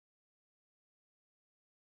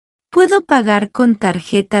 ¿Puedo pagar con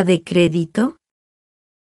tarjeta de crédito?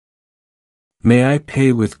 May I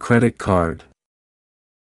pay with credit card?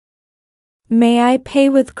 May I pay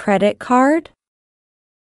with credit card?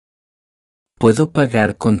 ¿Puedo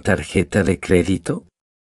pagar con tarjeta de crédito?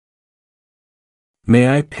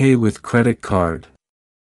 May I pay with credit card?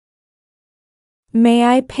 May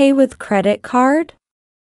I pay with credit card?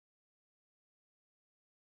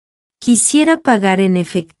 Quisiera pagar en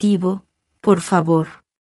efectivo, por favor.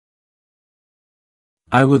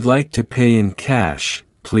 I would like to pay in cash,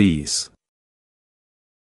 please.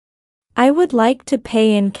 I would like to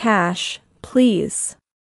pay in cash, please.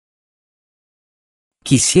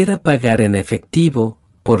 Quisiera pagar en efectivo,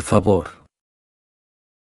 por favor.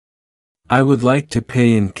 I would like to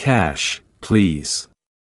pay in cash, please.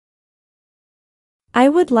 I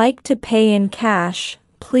would like to pay in cash,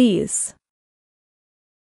 please.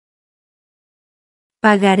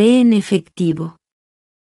 Pagaré en efectivo.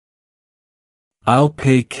 I'll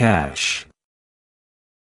pay cash.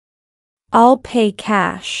 I'll pay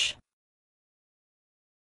cash.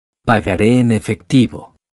 Pagaré en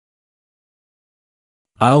efectivo.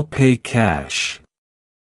 I'll pay cash.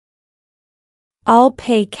 I'll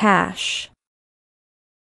pay cash.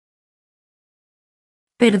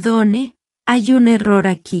 Perdone, hay un error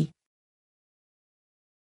aquí.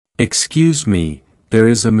 Excuse me, there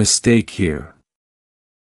is a mistake here.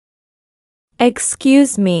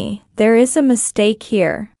 Excuse me, there is a mistake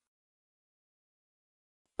here.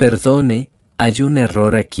 Perdone, hay un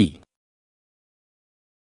error aquí.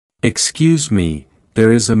 Excuse me,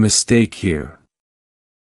 there is a mistake here.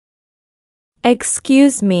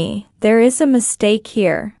 Excuse me, there is a mistake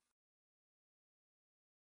here.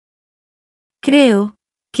 Creo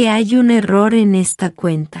que hay un error en esta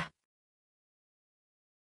cuenta.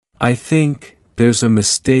 I think there's a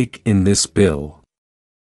mistake in this bill.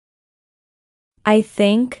 I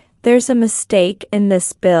think there's a mistake in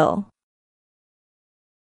this bill.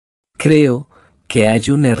 Creo que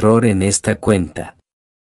hay un error en esta cuenta.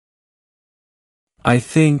 I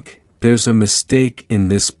think there's a mistake in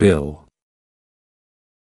this bill.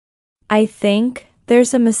 I think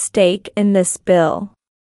there's a mistake in this bill.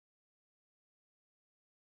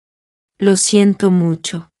 Lo siento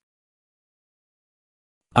mucho.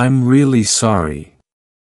 I'm really sorry.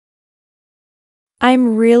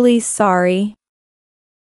 I'm really sorry.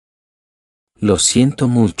 Lo siento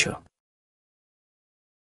mucho.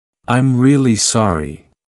 I'm really sorry.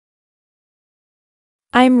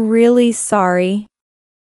 I'm really sorry.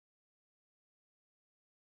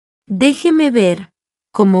 Déjeme ver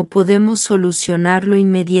cómo podemos solucionarlo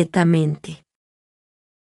inmediatamente.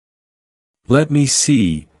 Let me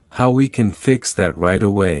see how we can fix that right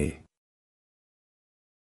away.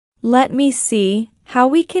 Let me see how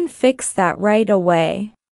we can fix that right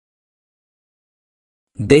away.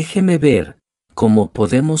 Déjeme ver cómo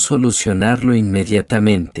podemos solucionarlo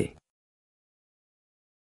inmediatamente.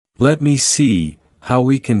 Let me see how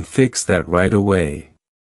we can fix that right away.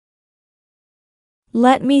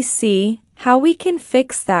 Let me see how we can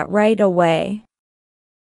fix that right away.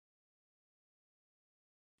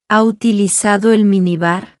 ¿Ha utilizado el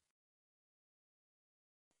minibar?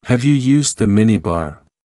 Have you used the minibar?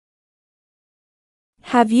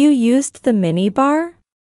 Have you used the minibar?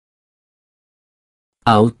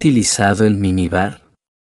 ¿Ha utilizado el minibar?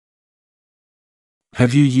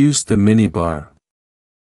 Have you used the minibar?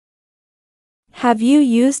 Have you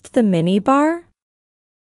used the minibar?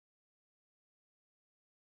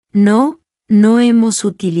 No, no hemos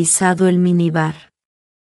utilizado el minibar.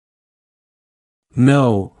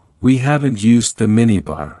 No, we haven't used the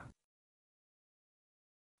minibar.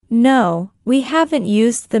 No, we haven't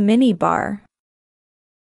used the minibar.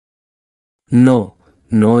 No,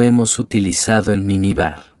 no hemos utilizado el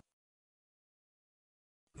minibar.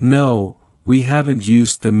 No, we haven't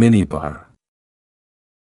used the minibar.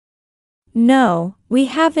 No, we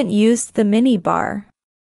haven't used the minibar.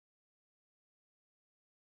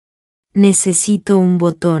 Necesito un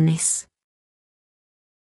botones.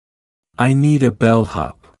 I need a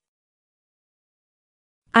bellhop.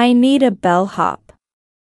 I need a bellhop.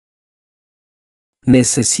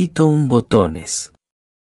 Necesito un botones.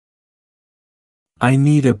 I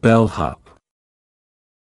need a bellhop.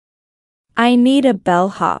 I need a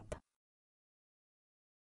bellhop.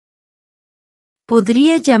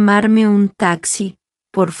 ¿Podría llamarme un taxi,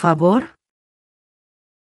 por favor?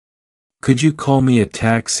 Could you call me a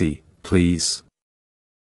taxi, please?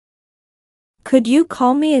 Could you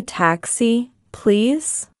call me a taxi,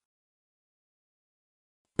 please?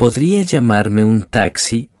 ¿Podría llamarme un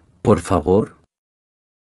taxi, por favor?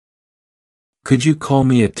 Could you call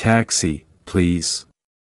me a taxi, please?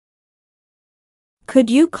 Could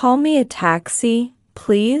you call me a taxi,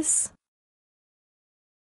 please?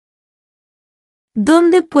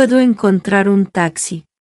 ¿Dónde puedo encontrar un taxi?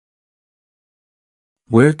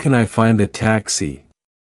 Where can I find a taxi?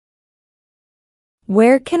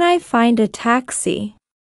 Where can I find a taxi?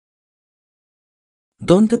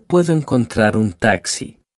 ¿Dónde puedo encontrar un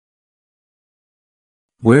taxi?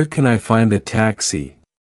 Where can I find a taxi?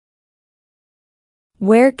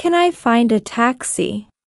 Where can I find a taxi?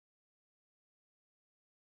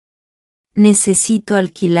 Necesito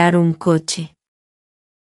alquilar un coche.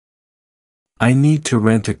 I need to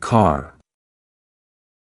rent a car.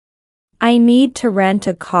 I need to rent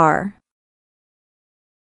a car.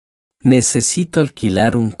 Necesito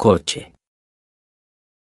alquilar un coche.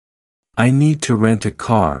 I need to rent a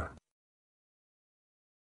car.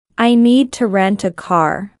 I need to rent a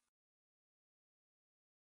car.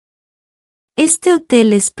 Este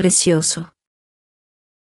hotel es precioso.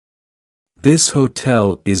 This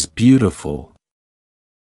hotel is beautiful.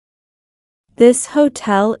 This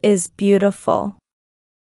hotel is beautiful.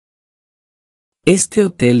 Este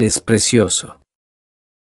hotel es precioso.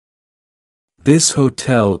 This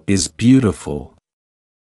hotel is beautiful.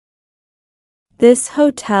 This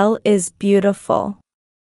hotel is beautiful.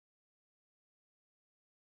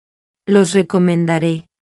 Los recomendaré.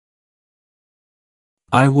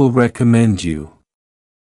 I will recommend you.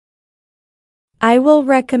 I will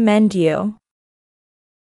recommend you.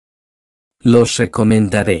 Los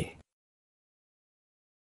recomendaré.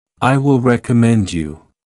 I will recommend you.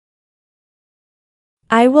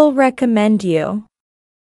 I will recommend you.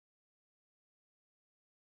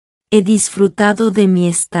 He disfrutado de mi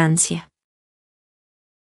estancia.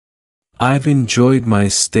 I've enjoyed my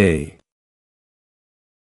stay.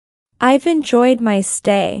 I've enjoyed my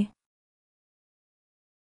stay.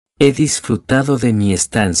 He disfrutado de mi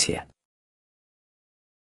estancia.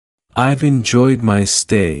 I've enjoyed my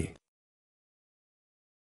stay.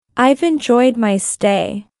 I've enjoyed my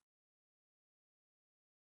stay.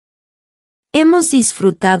 Hemos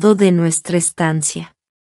disfrutado de nuestra estancia.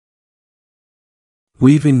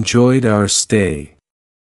 We've enjoyed our stay.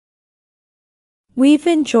 We've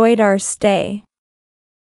enjoyed our stay.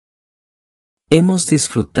 Hemos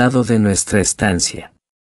disfrutado de nuestra estancia.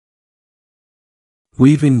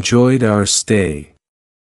 We've enjoyed our stay.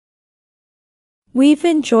 We've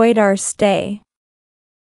enjoyed our stay.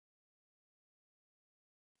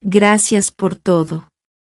 Gracias por todo.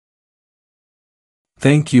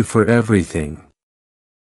 Thank you for everything.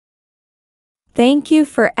 Thank you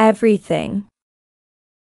for everything.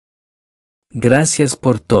 Gracias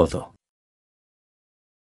por todo.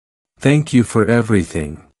 Thank you for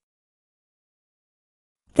everything.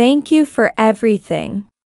 Thank you for everything.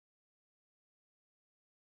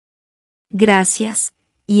 Gracias,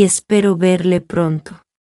 y espero verle pronto.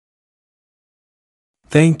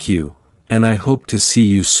 Thank you, and I hope to see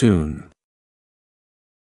you soon.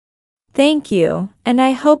 Thank you, and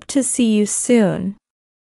I hope to see you soon.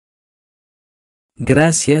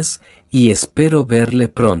 Gracias, y espero verle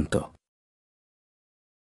pronto.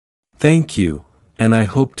 Thank you, and I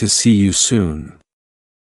hope to see you soon.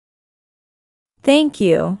 Thank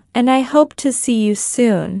you, and I hope to see you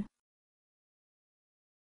soon.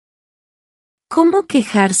 ¿Cómo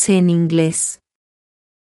quejarse en inglés?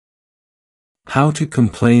 How to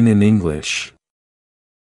complain in English.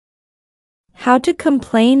 How to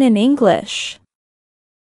complain in English.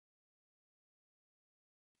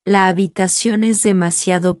 La habitación es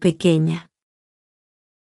demasiado pequeña.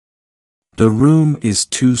 The room is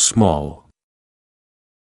too small.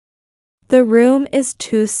 The room is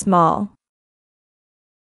too small.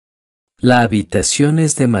 La habitación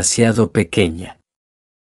es demasiado pequeña.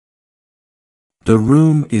 The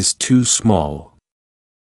room is too small.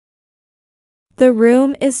 The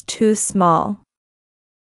room is too small.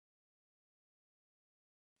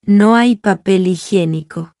 No hay papel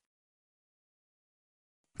higiénico.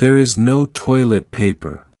 There is no toilet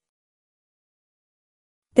paper.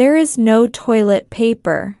 There is no toilet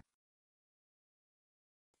paper.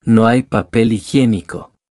 No hay papel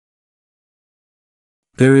higiénico.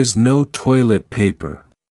 There is no toilet paper.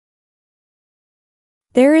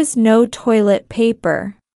 There is no toilet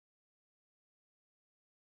paper.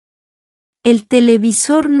 El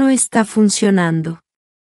televisor no está funcionando.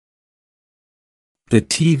 The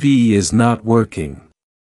TV is not working.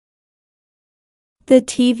 The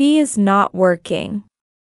TV is not working.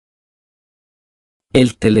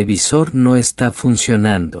 El televisor no está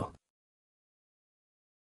funcionando.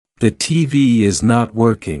 The TV is not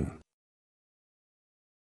working.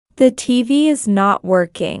 The TV is not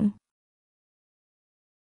working.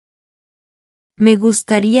 Me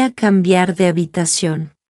gustaría cambiar de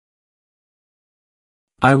habitación.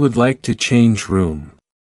 I would like to change room.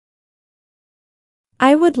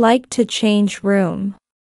 I would like to change room.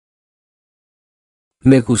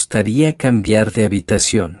 Me gustaría cambiar de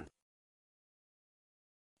habitación.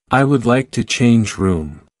 I would like to change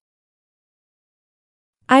room.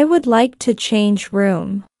 I would like to change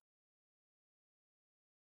room.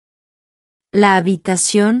 La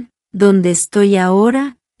habitación, donde estoy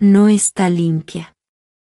ahora, no está limpia.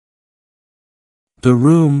 The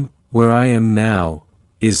room, where I am now,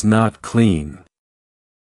 is not clean.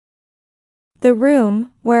 The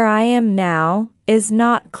room, where I am now, is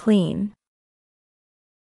not clean.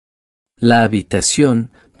 La habitación,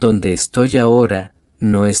 donde estoy ahora,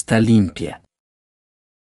 no está limpia.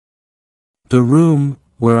 The room,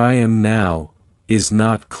 where I am now, is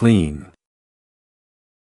not clean.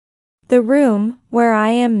 The room, where I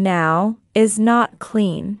am now, is not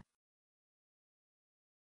clean.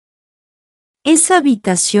 Esa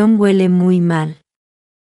habitación huele muy mal.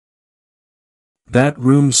 That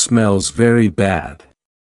room smells very bad.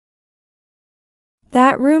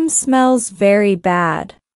 That room smells very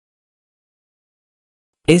bad.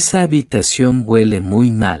 Esa habitación huele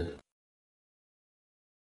muy mal.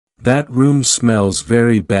 That room smells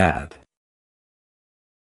very bad.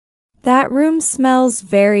 That room smells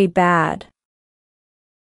very bad.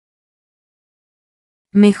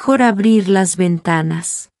 Mejor abrir las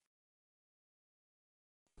ventanas.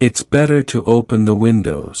 It's better to open the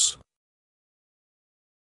windows.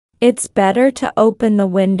 It's better to open the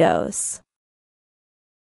windows.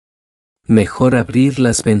 Mejor abrir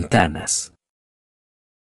las ventanas.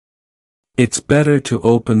 It's better to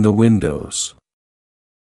open the windows.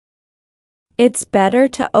 It's better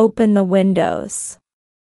to open the windows.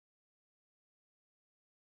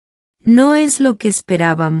 No es lo que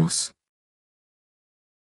esperábamos.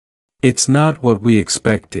 It's not what we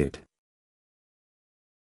expected.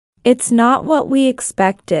 It's not what we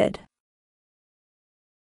expected.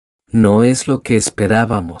 No es lo que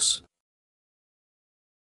esperábamos.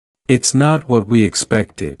 It's not what we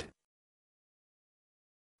expected.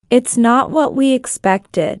 It's not what we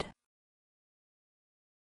expected.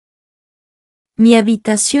 Mi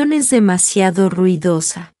habitación es demasiado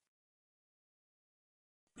ruidosa.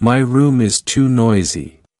 My room is too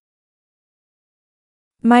noisy.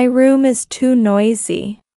 My room is too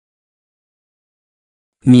noisy.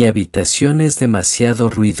 Mi habitación es demasiado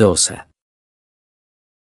ruidosa.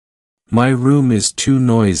 My room is too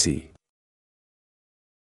noisy.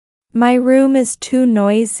 My room is too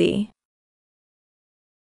noisy.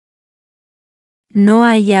 No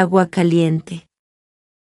hay agua caliente.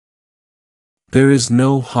 There is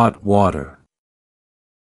no hot water.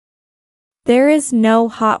 There is no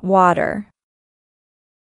hot water.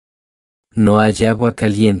 No hay agua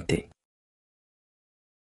caliente.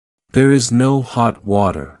 There is no hot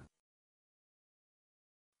water.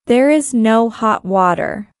 There is no hot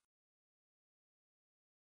water.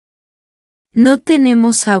 No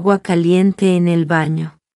tenemos agua caliente en el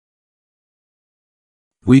baño.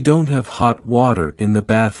 We don't have hot water in the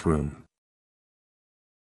bathroom.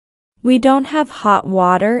 We don't have hot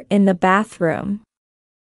water in the bathroom.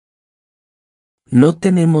 No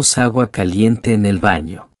tenemos agua caliente en el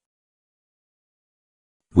baño.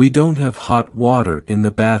 We don't have hot water in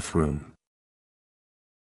the bathroom.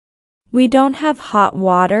 We don't have hot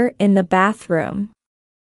water in the bathroom.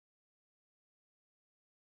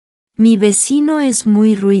 Mi vecino es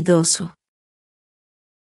muy ruidoso.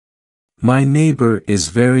 My neighbor is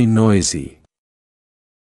very noisy.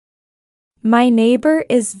 My neighbor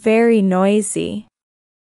is very noisy.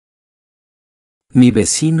 Mi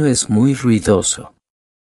vecino es muy ruidoso.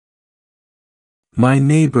 My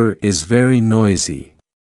neighbor is very noisy.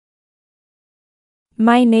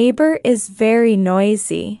 My neighbor is very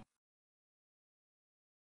noisy.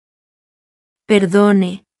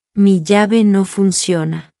 Perdone, mi llave no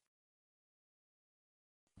funciona.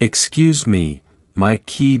 Excuse me, my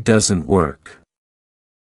key doesn't work.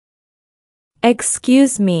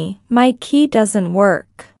 Excuse me, my key doesn't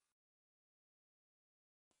work.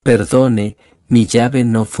 Perdone, mi llave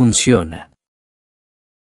no funciona.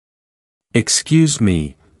 Excuse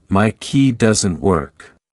me, my key doesn't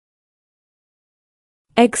work.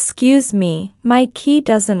 Excuse me, my key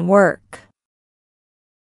doesn't work.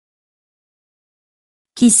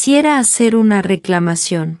 Quisiera hacer una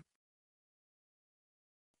reclamación.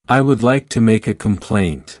 I would like to make a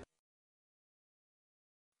complaint.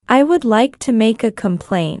 I would like to make a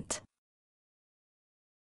complaint.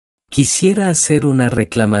 Quisiera hacer una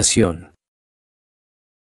reclamación.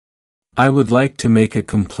 I would like to make a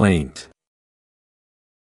complaint.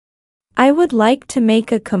 I would like to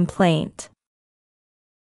make a complaint.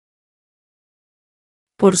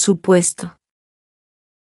 Por supuesto.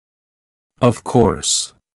 Of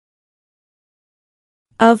course.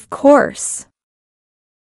 Of course.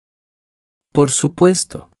 Por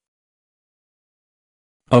supuesto.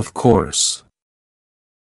 Of course.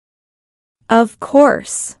 Of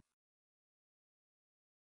course.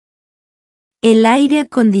 El aire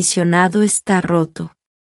acondicionado está roto.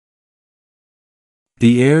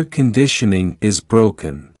 The air conditioning is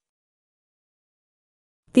broken.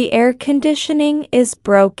 The air conditioning is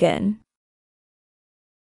broken.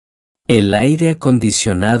 El aire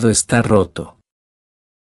acondicionado está roto.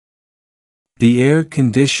 The air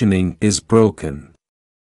conditioning is broken.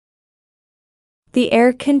 The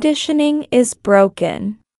air conditioning is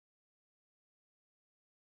broken.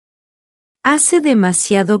 Hace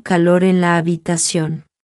demasiado calor en la habitación.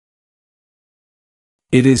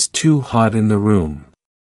 It is too hot in the room.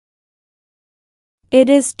 It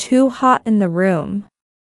is too hot in the room.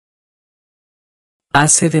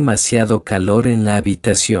 Hace demasiado calor en la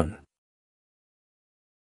habitación.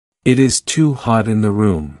 It is too hot in the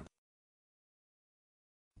room.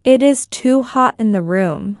 It is too hot in the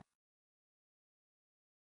room.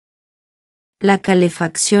 La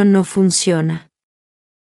calefacción no funciona.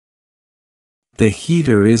 The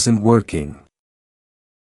heater isn't working.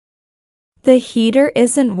 The heater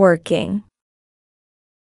isn't working.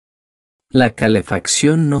 La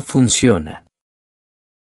calefacción no funciona.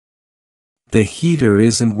 The heater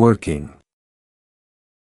isn't working.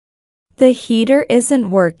 The heater isn't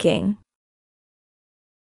working.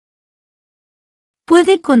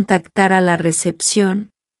 Puede contactar a la recepción,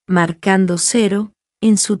 marcando 0,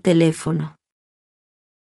 en su teléfono.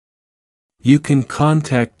 You can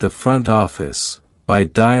contact the front office by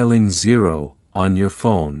dialing 0 on your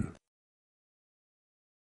phone.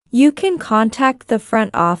 You can contact the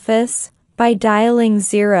front office by dialing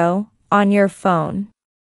 0 on your phone.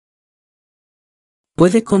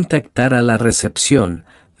 Puede contactar a la recepción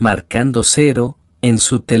marcando 0 en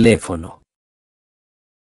su teléfono.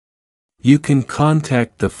 You can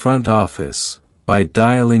contact the front office by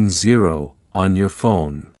dialing 0 on your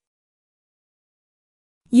phone.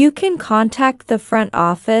 You can contact the front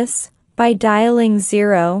office by dialing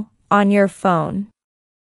 0 on your phone.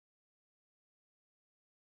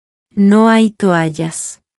 No hay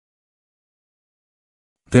toallas.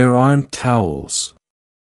 There aren't towels.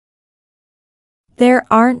 There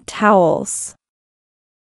aren't towels.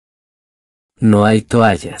 No hay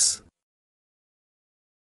toallas.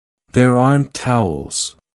 There aren't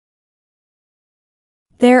towels.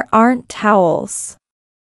 There aren't towels.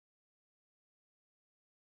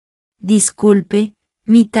 Disculpe,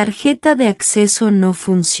 mi tarjeta de acceso no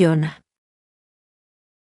funciona.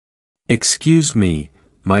 Excuse me,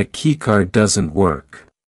 my keycard doesn't work.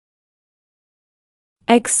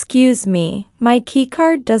 Excuse me, my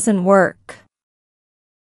keycard doesn't work.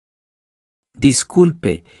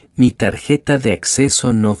 Disculpe, mi tarjeta de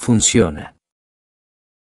acceso no funciona.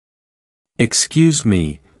 Excuse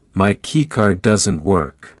me, my keycard doesn't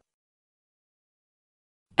work.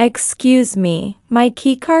 Excuse me, my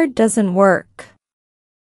keycard doesn't work.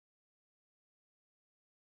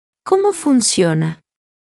 ¿Cómo funciona?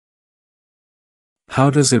 How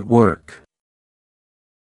does it work?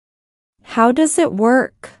 How does it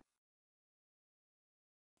work?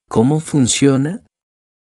 ¿Cómo funciona?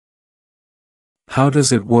 How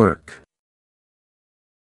does it work?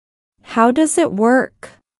 How does it work?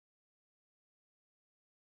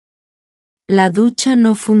 La ducha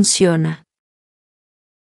no funciona.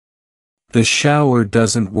 The shower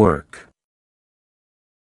doesn't work.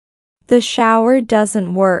 The shower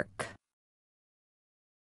doesn't work.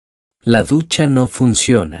 La ducha no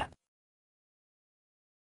funciona.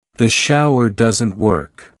 The shower doesn't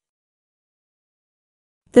work.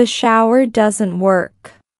 The shower doesn't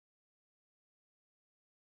work.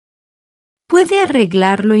 ¿Puede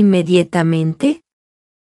arreglarlo inmediatamente?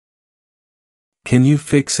 Can you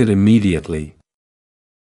fix it immediately?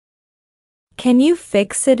 Can you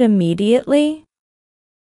fix it immediately?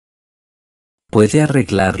 ¿Puede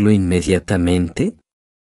arreglarlo inmediatamente?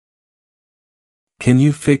 Can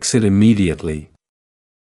you fix it immediately?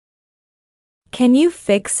 Can you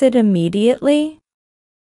fix it immediately?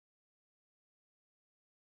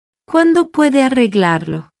 ¿Cuándo puede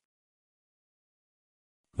arreglarlo?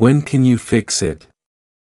 When can you fix it?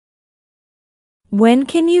 When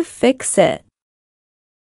can you fix it?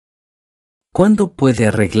 ¿Cuándo puede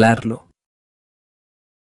arreglarlo?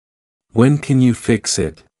 When can you fix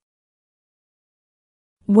it?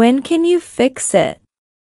 When can you fix it?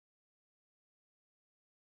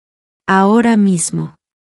 Ahora mismo.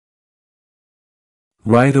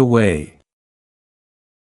 Right away.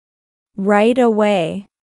 Right away.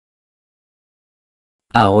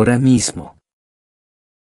 Ahora mismo.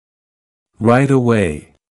 Right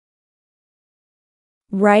away.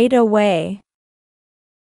 Right away.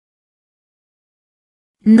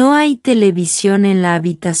 No hay televisión en la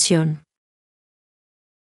habitación.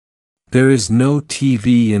 There is no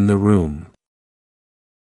TV in the room.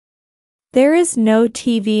 There is no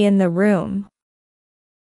TV in the room.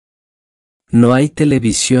 No hay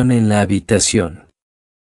televisión en la habitación.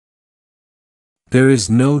 There is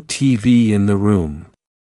no TV in the room.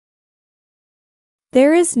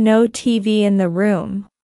 There is no TV in the room.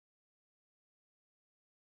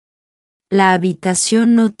 La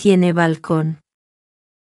habitación no tiene balcón.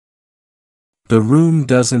 The room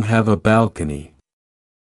doesn't have a balcony.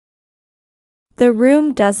 The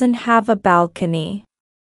room doesn't have a balcony.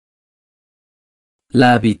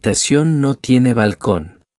 La habitación no tiene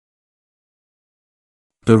balcón.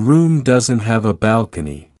 The room doesn't have a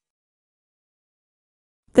balcony.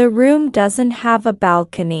 The room doesn't have a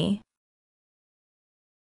balcony.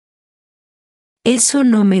 Eso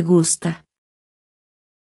no me gusta.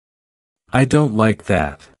 I don't like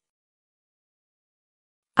that.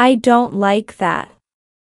 I don't like that.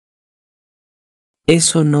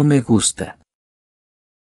 Eso no me gusta.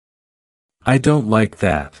 I don't like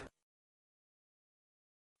that.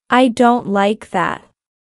 I don't like that.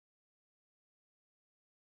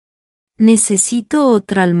 Necesito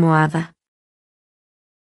otra almohada.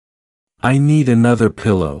 I need another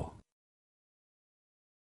pillow.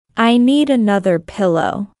 I need another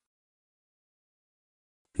pillow.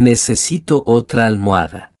 Necesito otra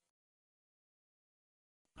almohada.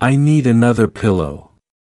 I need another pillow.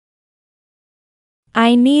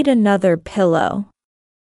 I need another pillow.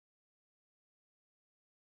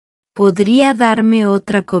 ¿Podría darme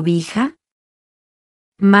otra cobija?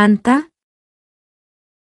 ¿Manta?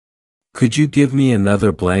 Could you give me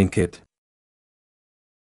another blanket?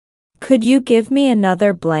 Could you give me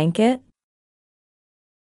another blanket?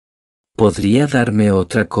 ¿Podría darme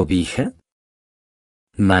otra cobija?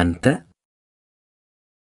 ¿Manta?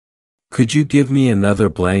 Could you give me another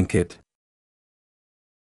blanket?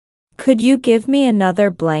 Could you give me another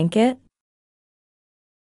blanket?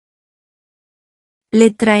 Le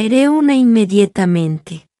traeré una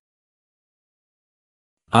inmediatamente.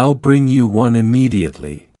 I'll bring you one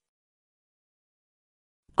immediately.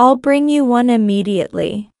 I'll bring you one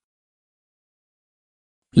immediately.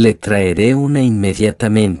 Le traeré una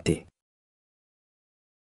inmediatamente.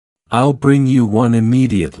 I'll bring you one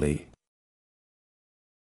immediately.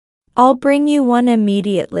 I'll bring you one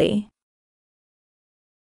immediately.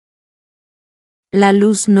 La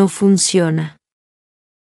luz no funciona.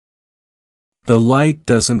 The light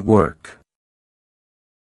doesn't work.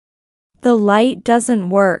 The light doesn't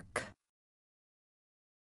work.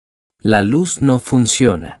 La luz no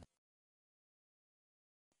funciona.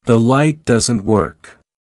 The light doesn't work.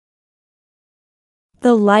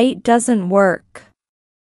 The light doesn't work.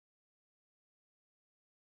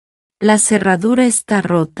 La cerradura está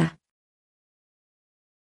rota.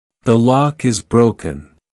 The lock is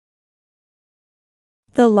broken.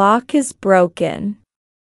 The lock is broken.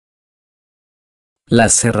 La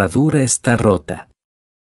cerradura está rota.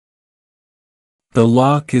 The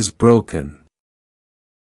lock is broken.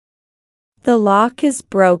 The lock is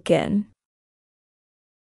broken.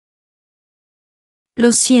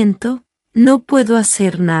 Lo siento, no puedo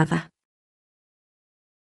hacer nada.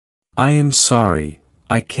 I am sorry,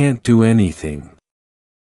 I can't do anything.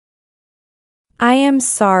 I am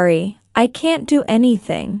sorry, I can't do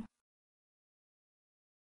anything.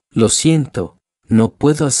 Lo siento, no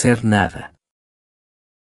puedo hacer nada.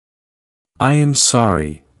 I am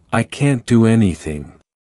sorry, I can't do anything.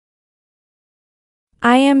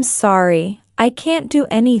 I am sorry, I can't do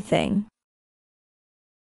anything.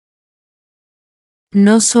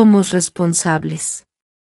 No somos responsables.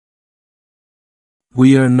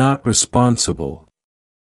 We are not responsible.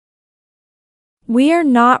 We are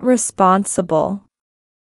not responsible.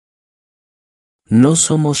 No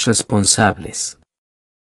somos responsables.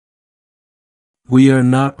 We are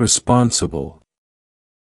not responsible.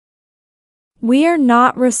 We are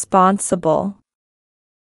not responsible.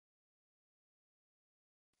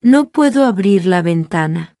 No puedo abrir la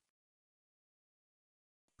ventana.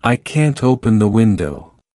 I can't open the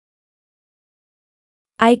window.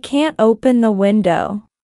 I can't open the window.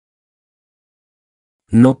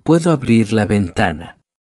 No puedo abrir la ventana.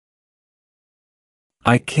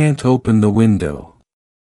 I can't open the window.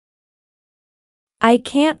 I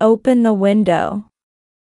can't open the window.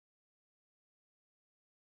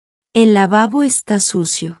 El lavabo está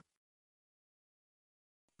sucio.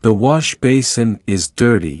 The wash basin is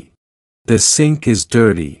dirty. The sink is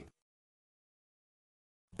dirty.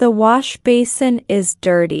 The wash basin is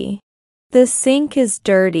dirty. The sink is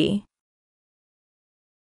dirty.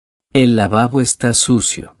 El lavabo está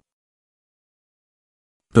sucio.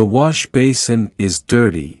 The wash basin is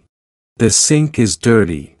dirty. The sink is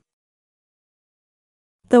dirty.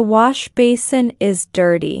 The wash basin is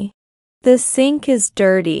dirty. The sink is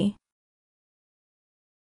dirty.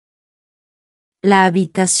 La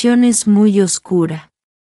habitación es muy oscura.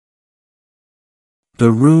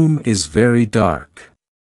 The room is very dark.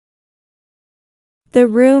 The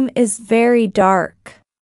room is very dark.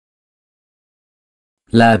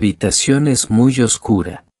 La habitación es muy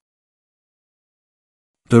oscura.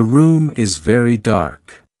 The room is very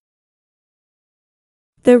dark.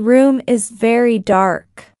 The room is very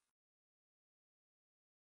dark.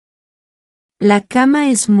 La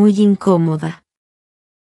cama es muy incómoda.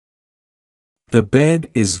 The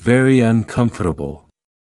bed is very uncomfortable.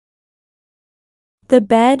 The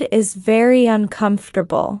bed is very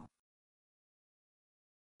uncomfortable.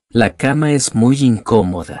 La cama es muy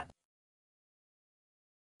incómoda.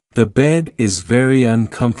 The bed is very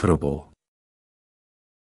uncomfortable.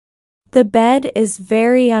 The bed is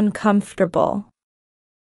very uncomfortable.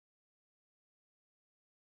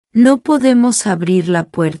 No podemos abrir la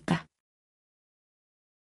puerta.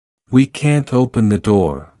 We can't open the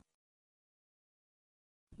door.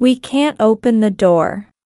 We can't open the door.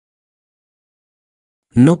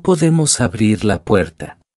 No podemos abrir la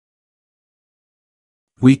puerta.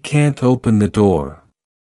 We can't open the door.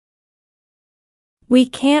 We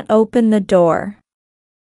can't open the door.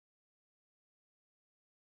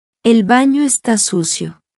 El baño está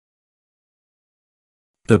sucio.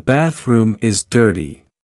 The bathroom is dirty.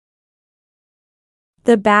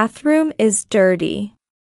 The bathroom is dirty.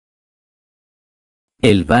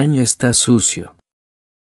 El baño está sucio.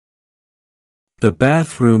 The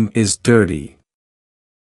bathroom is dirty.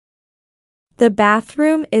 The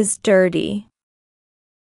bathroom is dirty.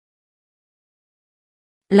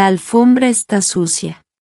 La alfombra está sucia.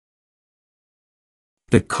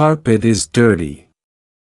 The carpet is dirty.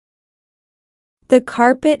 The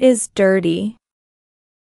carpet is dirty.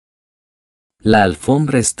 La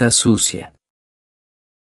alfombra está sucia.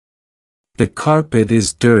 The carpet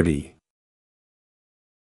is dirty.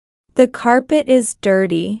 The carpet is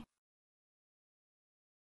dirty.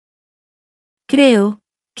 Creo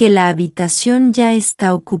que la habitación ya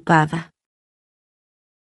está ocupada.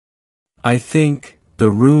 I think the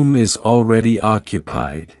room is already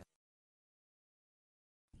occupied.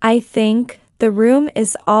 I think the room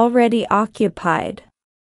is already occupied.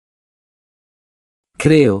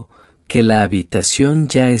 Creo que la habitación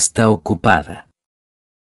ya está ocupada.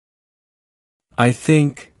 I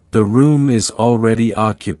think the room is already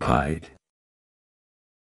occupied.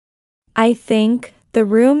 I think the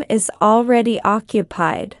room is already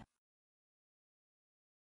occupied.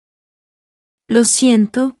 Lo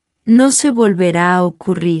siento, no se volverá a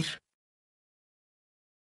ocurrir.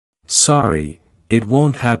 Sorry, it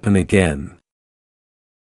won't happen again.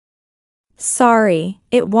 Sorry,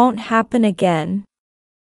 it won't happen again.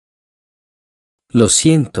 Lo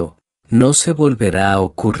siento, no se volverá a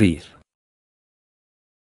ocurrir.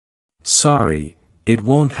 Sorry, it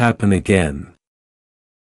won't happen again.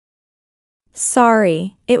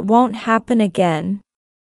 Sorry, it won't happen again.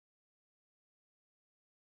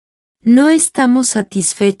 No estamos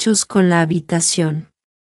satisfechos con la habitación.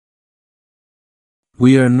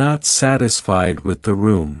 We are not satisfied with the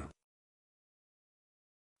room.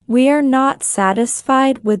 We are not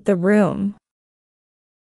satisfied with the room.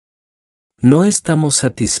 No estamos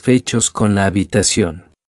satisfechos con la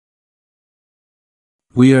habitación.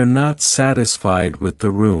 We are not satisfied with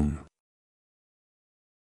the room.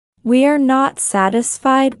 We are not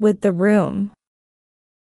satisfied with the room.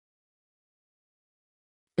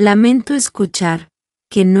 Lamento escuchar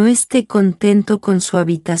que no esté contento con su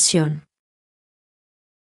habitación.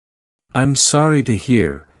 I'm sorry to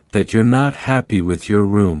hear that you're not happy with your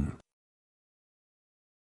room.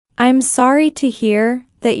 I'm sorry to hear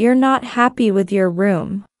that you're not happy with your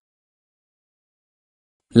room.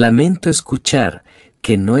 Lamento escuchar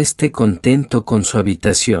que no esté contento con su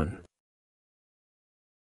habitación.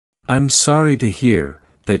 I'm sorry to hear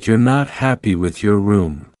that you're not happy with your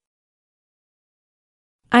room.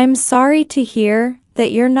 I'm sorry to hear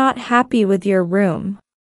that you're not happy with your room.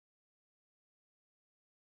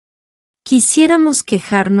 Quisiéramos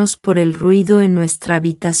quejarnos por el ruido en nuestra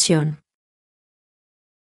habitación.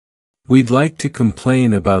 We'd like to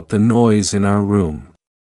complain about the noise in our room.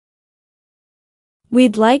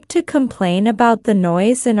 We'd like to complain about the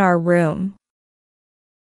noise in our room.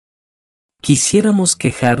 Quisiéramos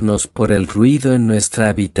quejarnos por el ruido en nuestra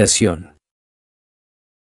habitación.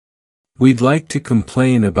 We'd like to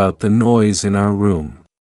complain about the noise in our room.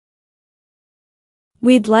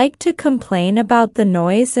 We'd like to complain about the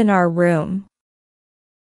noise in our room.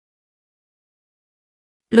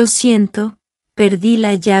 Lo siento, perdí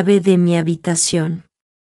la llave de mi habitación.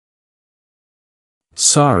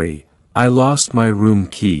 Sorry, I lost my room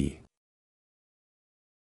key.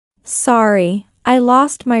 Sorry, I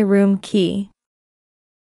lost my room key.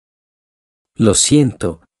 Lo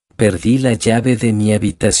siento, perdí la llave de mi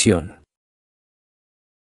habitación.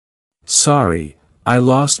 Sorry, I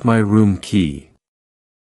lost my room key.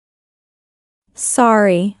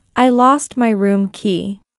 Sorry, I lost my room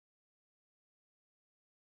key.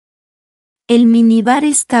 El minibar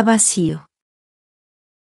está vacío.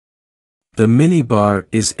 The minibar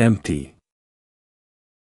is empty.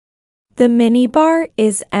 The minibar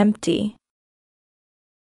is empty.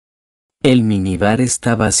 El minibar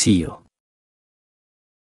está vacío.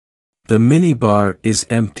 The minibar is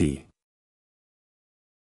empty.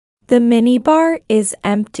 The minibar is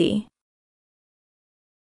empty.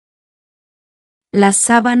 Las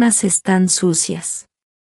sábanas están sucias.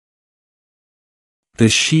 The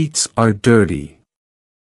sheets are dirty.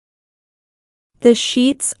 The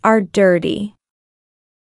sheets are dirty.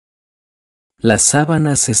 Las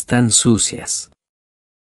sábanas están sucias.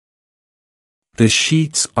 The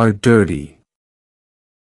sheets are dirty.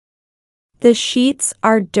 The sheets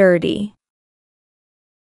are dirty.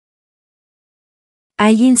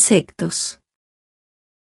 Hay insectos.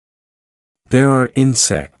 There are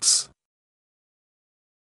insects.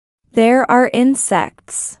 There are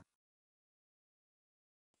insects.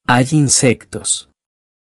 Hay insectos.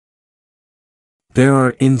 There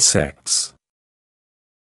are insects.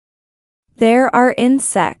 There are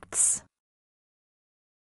insects.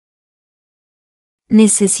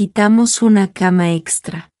 Necesitamos una cama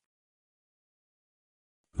extra.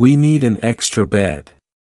 We need an extra bed.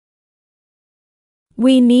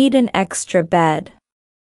 We need an extra bed.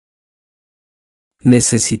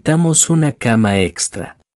 Necesitamos una cama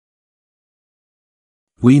extra.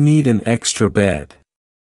 We need an extra bed.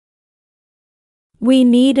 We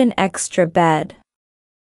need an extra bed.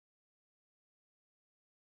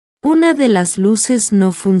 Una de las luces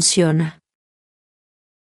no funciona.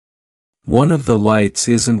 One of the lights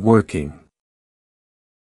isn't working.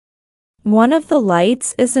 One of the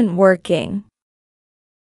lights isn't working.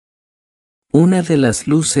 Una de las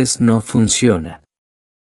luces no funciona.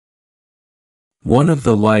 One of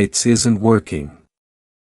the lights isn't working.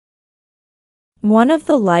 One of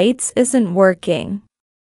the lights isn't working.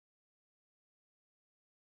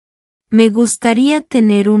 Me gustaría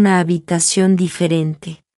tener una habitación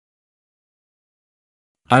diferente.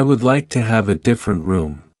 I would like to have a different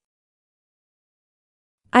room.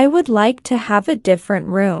 I would like to have a different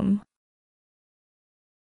room.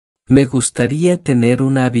 Me gustaría tener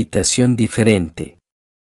una habitación diferente.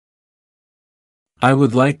 I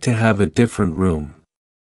would like to have a different room.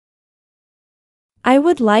 I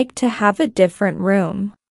would like to have a different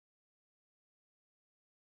room.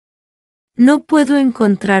 No puedo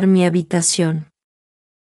encontrar mi habitación.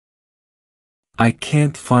 I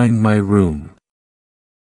can't find my room.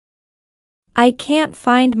 I can't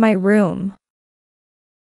find my room.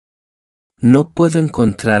 No puedo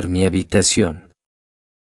encontrar mi habitación.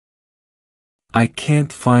 I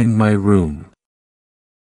can't find my room.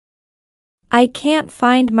 I can't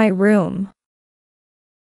find my room.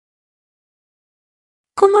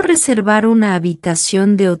 ¿Cómo reservar una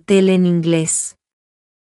habitación de hotel en inglés?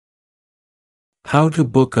 How to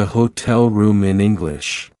book a hotel room in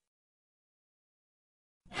English.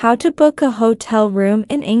 How to book a hotel room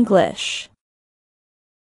in English.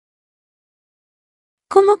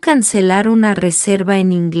 ¿Cómo cancelar una reserva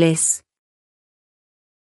en inglés?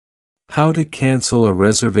 How to cancel a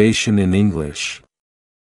reservation in English.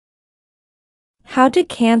 How to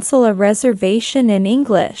cancel a reservation in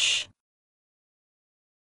English.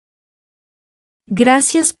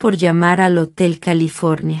 Gracias por llamar al Hotel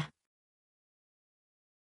California.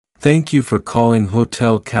 Thank you for calling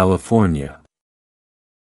Hotel California.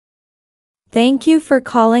 Thank you for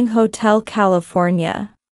calling Hotel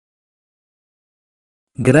California.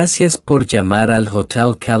 Gracias por llamar al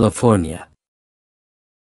Hotel California.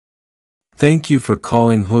 Thank you for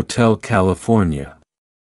calling Hotel California.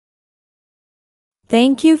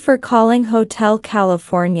 Thank you for calling Hotel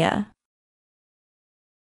California.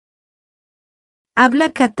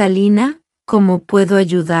 Habla Catalina, ¿cómo puedo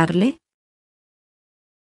ayudarle?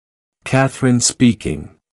 Catherine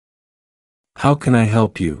speaking. How can I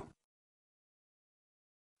help you?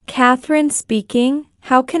 Catherine speaking.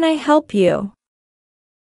 How can I help you?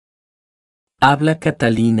 Habla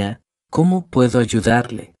Catalina, ¿cómo puedo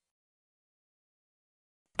ayudarle?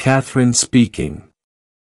 Catherine speaking.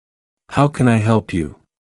 How can I help you?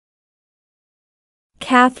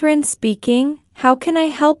 Catherine speaking. How can I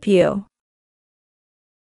help you?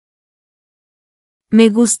 Me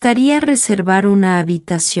gustaría reservar una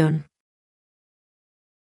habitación.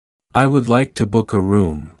 I would like to book a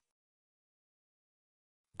room.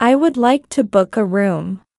 I would like to book a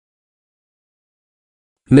room.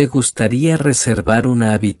 Me gustaría reservar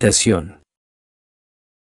una habitación.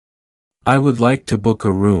 I would like to book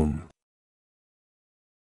a room.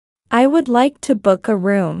 I would like to book a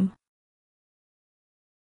room.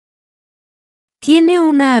 ¿Tiene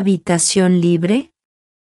una habitación libre?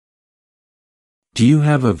 Do you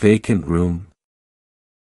have a vacant room?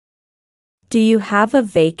 Do you have a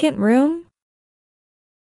vacant room?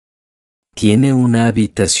 ¿Tiene una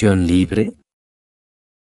habitación libre?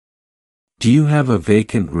 Do you have a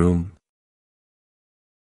vacant room?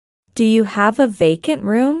 Do you have a vacant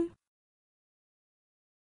room?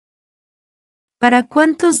 ¿Para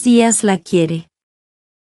cuántos días la quiere?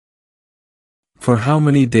 For how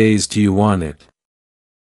many days do you want it?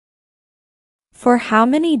 For how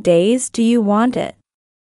many days do you want it?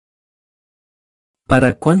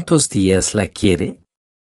 ¿Para cuántos días la quiere?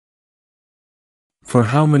 For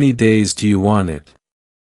how many days do you want it?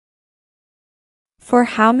 For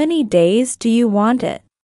how many days do you want it?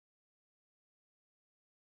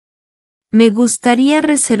 Me gustaría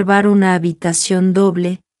reservar una habitación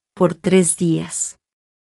doble por 3 días.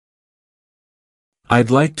 I'd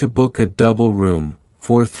like to book a double room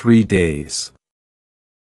for 3 days.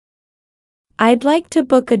 I'd like to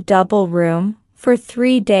book a double room for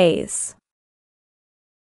 3 days.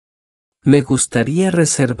 Me gustaría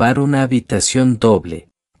reservar una habitación doble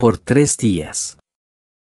por 3 días.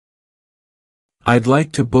 I'd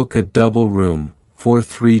like to book a double room for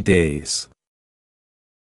 3 days.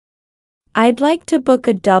 I'd like to book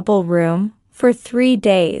a double room for 3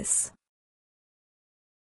 days.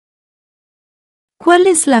 ¿Cuál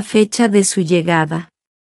es la fecha de su llegada?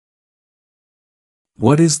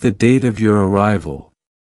 What is the date of your arrival?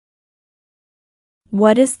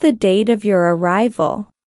 What is the date of your arrival?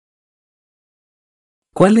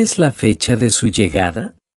 ¿Cuál es la fecha de su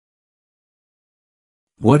llegada?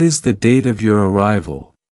 What is the date of your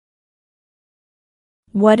arrival?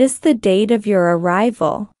 What is the date of your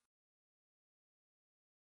arrival?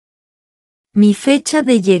 Mi fecha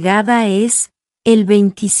de llegada es el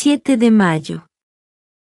 27 de mayo.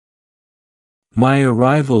 My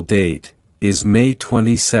arrival date is May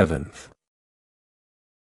 27th.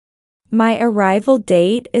 My arrival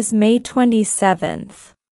date is May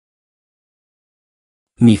 27th.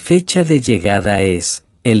 Mi fecha de llegada es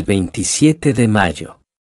el 27 de mayo.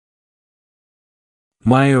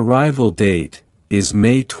 My arrival date is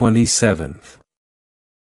May 27th.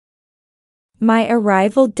 My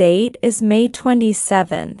arrival date is May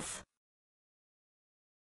 27th.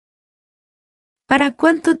 ¿Para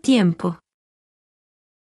cuánto tiempo?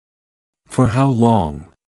 For how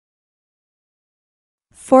long?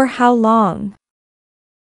 For how long?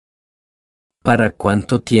 ¿Para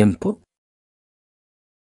cuánto tiempo?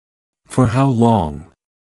 For how long?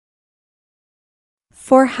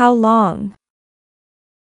 For how long?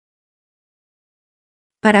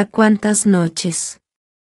 ¿Para cuántas noches?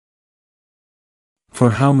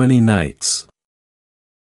 For how many nights?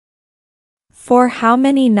 For how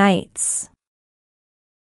many nights?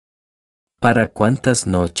 ¿Para cuántas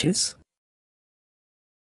noches?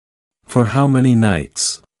 For how many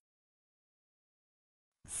nights?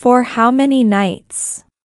 For how many nights?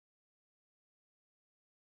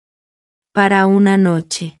 Para una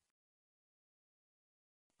noche.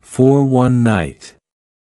 For one night.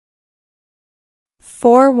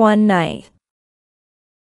 For one night.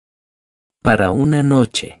 Para una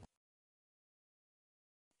noche.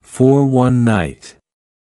 For one night.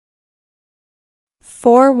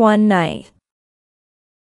 For one night.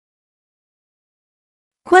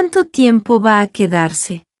 ¿Cuánto tiempo va a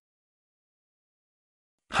quedarse?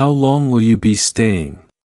 How long will you be staying?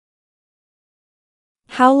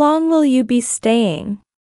 How long will you be staying?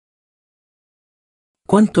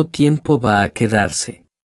 ¿Cuánto tiempo va a quedarse?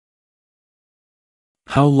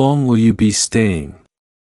 How long will you be staying?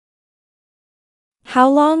 How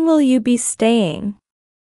long will you be staying?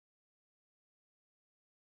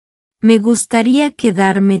 Me gustaría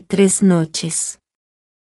quedarme 3 noches.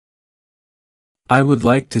 I would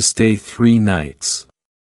like to stay 3 nights.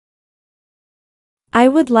 I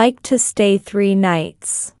would like to stay 3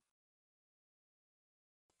 nights.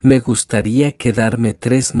 Me gustaría quedarme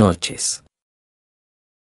 3 noches.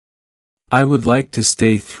 I would like to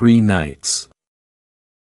stay 3 nights.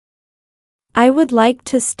 I would like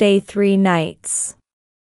to stay 3 nights.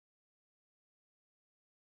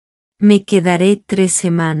 Me quedaré 3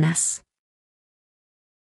 semanas.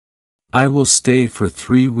 I will stay for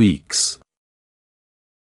 3 weeks.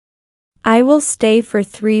 I will stay for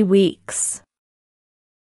 3 weeks.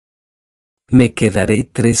 Me quedaré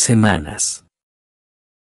 3 semanas.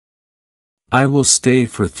 I will stay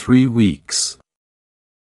for 3 weeks.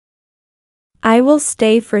 I will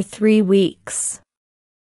stay for 3 weeks.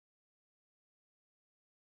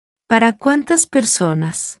 ¿Para cuántas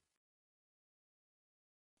personas?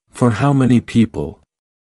 For how many people?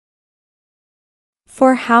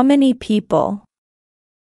 For how many people?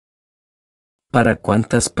 ¿Para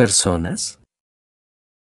cuántas personas?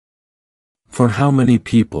 For how many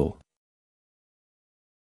people?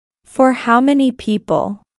 For how many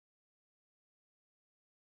people?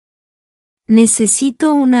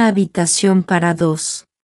 Necesito una habitación para 2.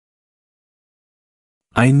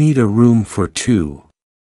 I need a room for 2.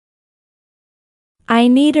 I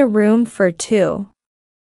need a room for 2.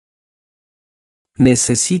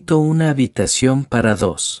 Necesito una habitación para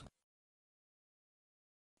 2.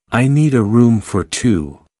 I need a room for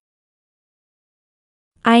 2.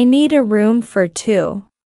 I need a room for 2.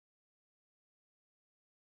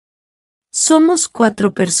 Somos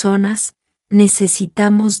 4 personas,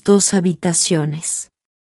 necesitamos 2 habitaciones.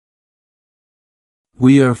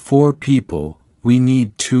 We are 4 people, we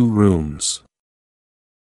need 2 rooms.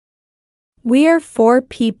 We are 4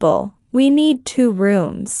 people, we need 2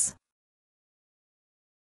 rooms.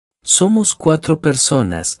 Somos 4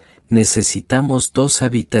 personas, necesitamos 2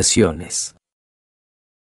 habitaciones.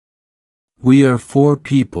 We are 4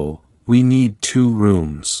 people, we need 2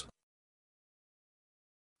 rooms.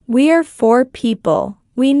 We are 4 people,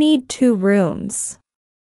 we need 2 rooms.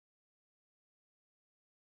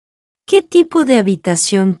 ¿Qué tipo de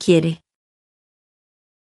habitación quiere?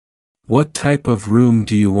 What type of room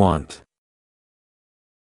do you want?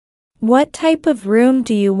 What type of room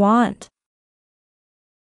do you want?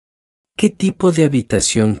 ¿Qué tipo de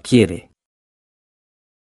habitación quiere?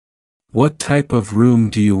 What type of room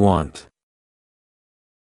do you want?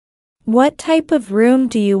 What type of room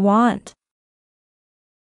do you want?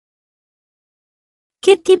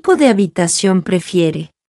 ¿Qué tipo de habitación prefiere?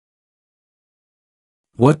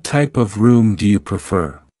 What type of room do you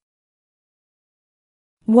prefer?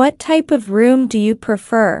 What type of room do you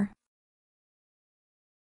prefer?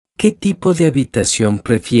 ¿Qué tipo de habitación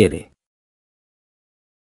prefiere?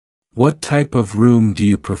 What type of room do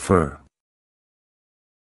you prefer?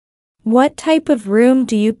 What type of room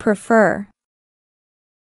do you prefer?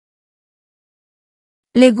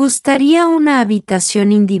 ¿Le gustaría una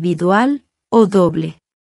habitación individual o doble?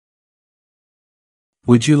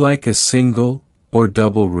 Would you like a single or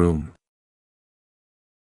double room?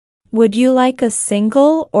 Would you like a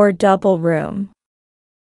single or double room?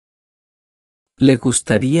 ¿Le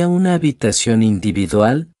gustaría una habitación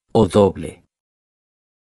individual o doble?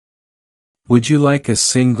 Would you like a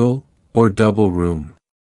single or double room?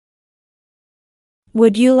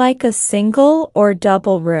 Would you like a single or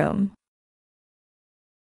double room?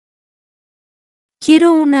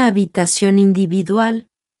 Quiero una habitación individual,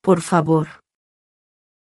 por favor.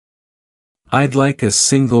 I'd like a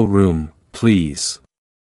single room, please.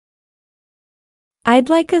 I'd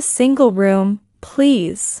like a single room,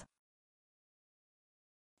 please.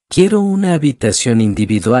 Quiero una habitación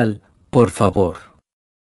individual, por favor.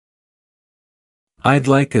 I'd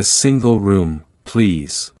like a single room,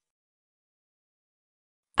 please.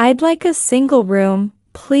 I'd like a single room,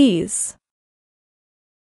 please.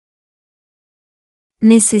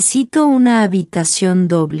 Necesito una habitación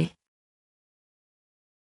doble.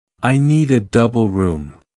 I need a double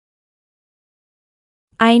room.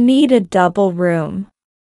 I need a double room.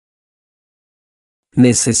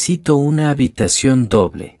 Necesito una habitación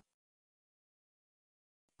doble.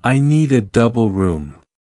 I need a double room.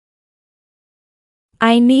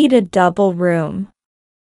 I need a double room.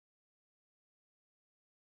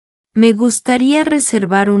 Me gustaría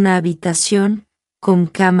reservar una habitación con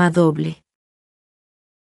cama doble.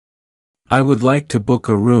 I would like to book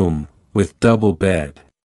a room with double bed.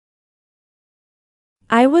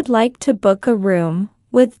 I would like to book a room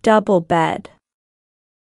with double bed.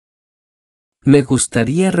 Me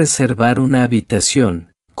gustaría reservar una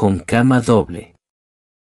habitación con cama doble.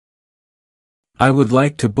 I would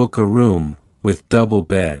like to book a room with double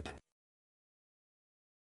bed.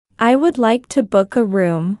 I would like to book a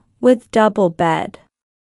room with double bed.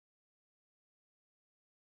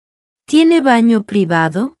 ¿Tiene baño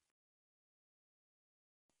privado?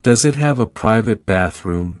 Does it have a private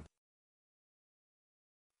bathroom?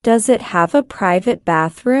 Does it have a private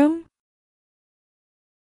bathroom?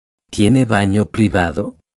 ¿Tiene baño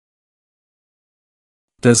privado?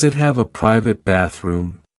 Does it have a private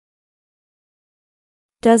bathroom?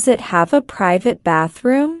 Does it have a private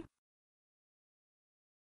bathroom?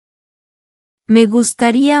 Me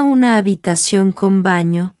gustaría una habitación con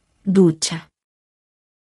baño, ducha.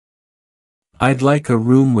 I'd like a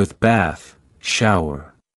room with bath,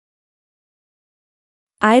 shower.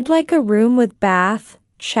 I'd like a room with bath,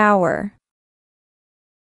 shower.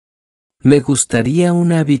 Me gustaría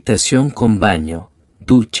una habitación con baño,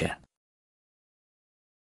 ducha.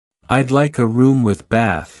 I'd like a room with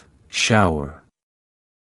bath, shower.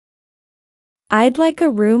 I'd like a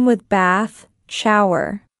room with bath,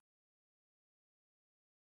 shower.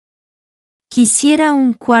 Quisiera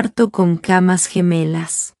un cuarto con camas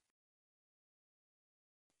gemelas.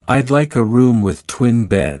 I'd like a room with twin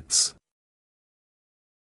beds.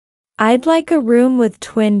 I'd like a room with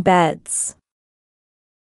twin beds.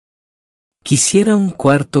 Quisiera un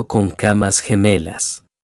cuarto con camas gemelas.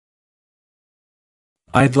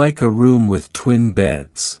 I'd like a room with twin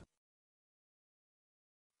beds.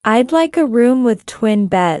 I'd like a room with twin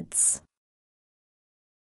beds.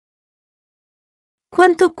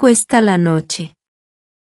 ¿Cuánto cuesta la noche?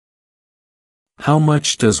 How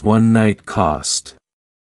much does one night cost?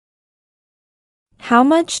 How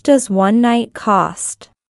much does one night cost?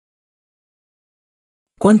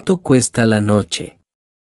 ¿Cuánto cuesta la noche?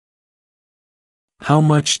 How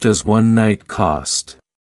much does one night cost?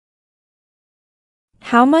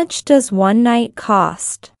 How much does one night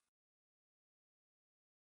cost?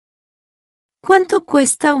 ¿Cuánto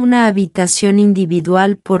cuesta una habitación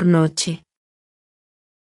individual por noche?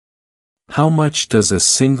 How much does a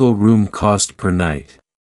single room cost per night?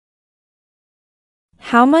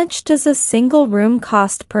 How much does a single room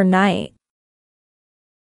cost per night?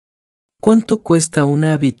 ¿Cuánto cuesta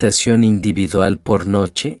una habitación individual por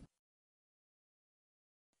noche?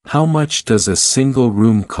 How much does a single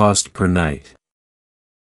room cost per night?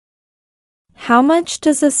 How much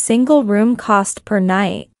does a single room cost per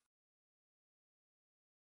night?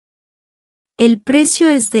 El precio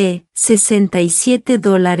es de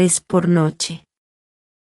 $67 por noche.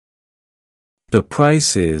 The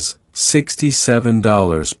price is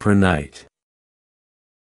 $67 per night.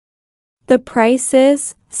 The price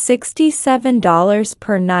is $67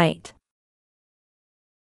 per night.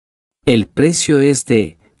 El precio es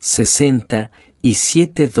de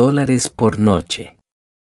 $67 por noche.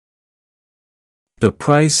 The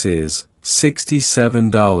price is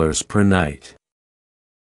 $67 per night.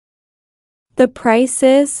 The price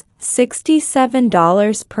is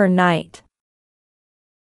 $67 per night.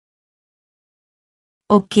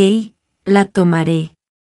 Ok, la tomaré.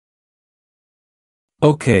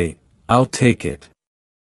 Okay, I'll take it.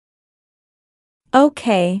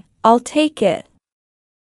 Okay, I'll take it.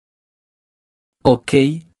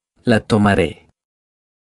 Ok, la tomaré.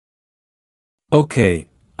 Okay,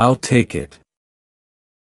 I'll take it.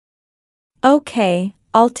 Okay,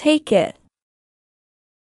 I'll take it.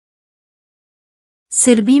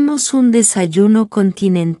 Servimos un desayuno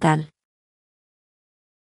continental.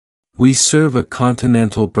 We serve a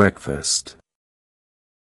continental breakfast.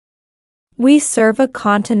 We serve a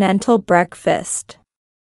continental breakfast.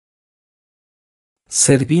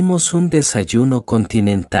 Servimos un desayuno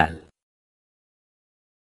continental.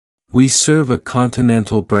 We serve a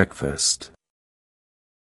continental breakfast.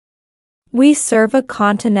 We serve a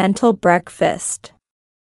continental breakfast.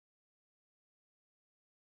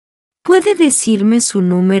 ¿Puede decirme su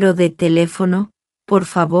número de teléfono, por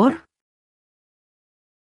favor?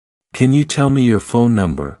 Can you tell me your phone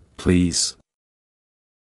number, please?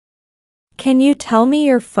 Can you tell me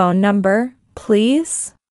your phone number,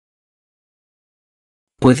 please?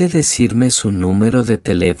 ¿Puede decirme su número de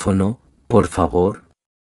teléfono, por favor?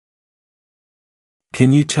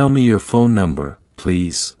 Can you tell me your phone number,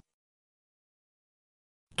 please?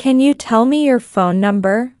 Can you tell me your phone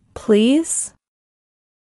number, please?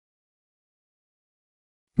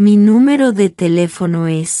 Mi número de teléfono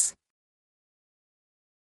es.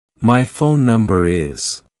 My phone number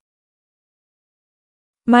is.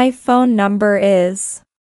 My phone number is.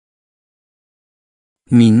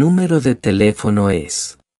 Mi número de teléfono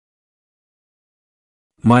es.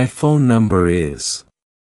 My phone number is.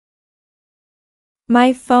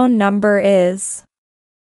 My phone number is.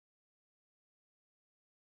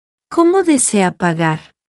 ¿Cómo desea pagar?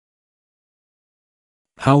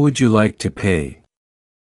 How would you like to pay?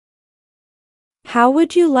 How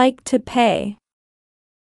would you like to pay?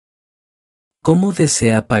 ¿Cómo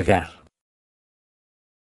desea pagar?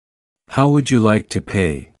 How would you like to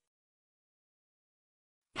pay?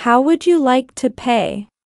 How would you like to pay?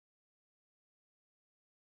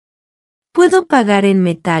 ¿Puedo pagar en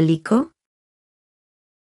metálico?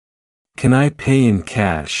 Can I pay in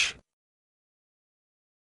cash?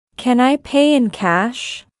 Can I pay in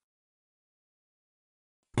cash?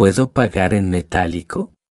 ¿Puedo pagar en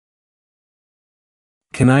metálico?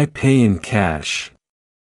 Can I pay in cash?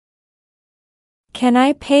 Can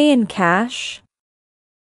I pay in cash?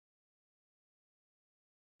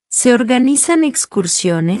 ¿Se organizan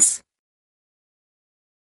excursiones?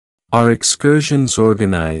 Are excursions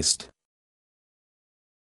organized?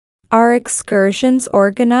 Are excursions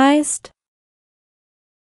organized?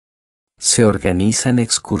 ¿Se organizan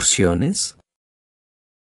excursiones?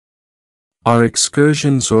 Are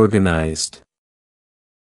excursions organized?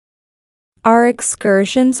 Are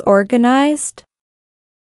excursions organized?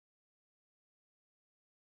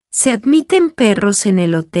 ¿Se admiten perros en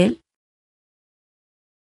el hotel?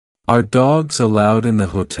 Are dogs allowed in the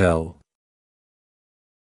hotel?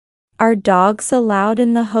 Are dogs allowed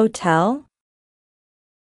in the hotel?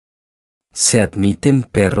 ¿Se admiten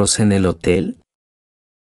perros en el hotel?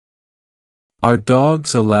 Are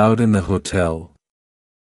dogs allowed in the hotel?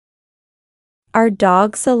 Are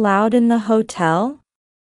dogs allowed in the hotel?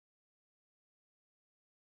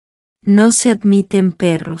 No se admiten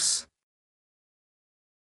perros.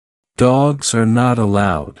 Dogs are not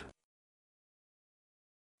allowed.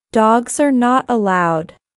 Dogs are not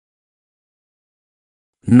allowed.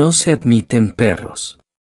 No se admiten perros.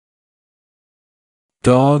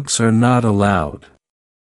 Dogs are not allowed.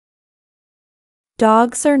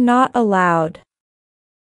 Dogs are not allowed.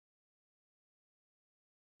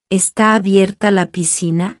 ¿Está abierta la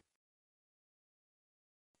piscina?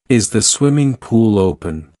 Is the swimming pool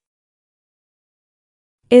open?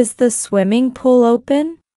 Is the swimming pool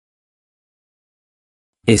open?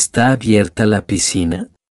 ¿Está abierta la piscina?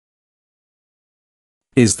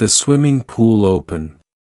 Is the swimming pool open?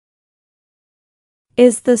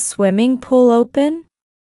 Is the swimming pool open?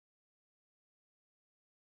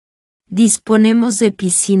 Disponemos de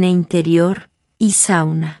piscina interior y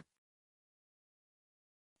sauna.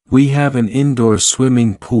 We have an indoor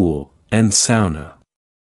swimming pool and sauna.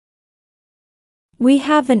 We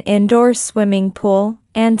have an indoor swimming pool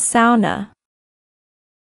and sauna.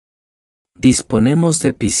 Disponemos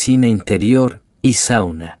de piscina interior y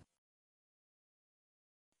sauna.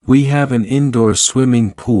 We have an indoor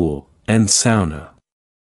swimming pool and sauna.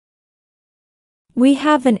 We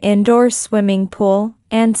have an indoor swimming pool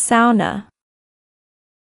and sauna.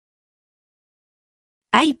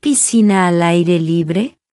 ¿Hay piscina al aire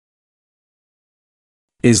libre?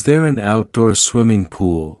 Is there an outdoor swimming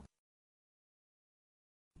pool?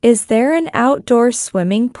 Is there an outdoor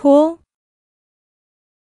swimming pool?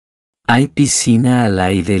 ¿Hay piscina al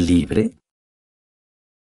aire libre?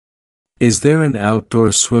 Is there an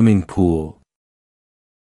outdoor swimming pool?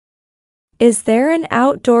 Is there an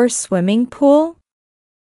outdoor swimming pool?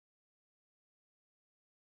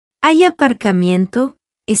 ¿Hay aparcamiento,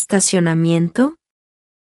 estacionamiento?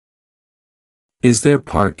 Is there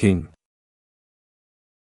parking?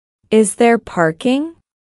 Is there parking?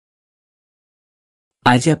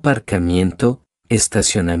 ¿Hay aparcamiento,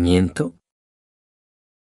 estacionamiento?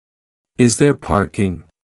 Is there parking?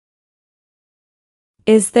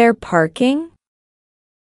 Is there parking?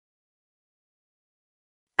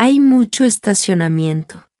 Hay mucho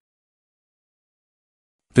estacionamiento.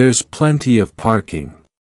 There's plenty of parking.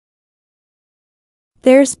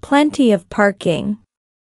 There's plenty of parking.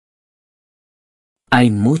 Hay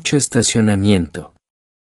mucho estacionamiento.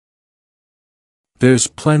 There's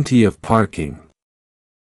plenty of parking.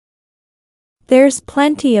 There's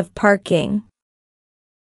plenty of parking.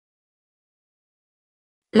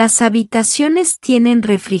 ¿Las habitaciones tienen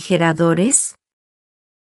refrigeradores?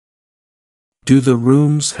 Do the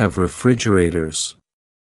rooms have refrigerators?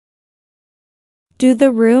 Do the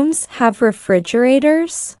rooms have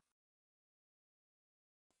refrigerators?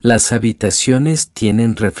 ¿Las habitaciones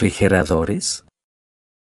tienen refrigeradores?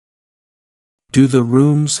 Do the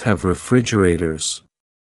rooms have refrigerators?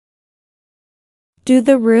 Do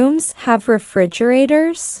the rooms have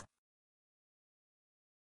refrigerators?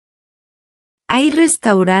 ¿Hay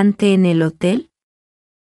restaurante en el hotel?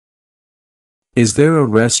 Is there a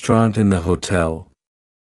restaurant in the hotel?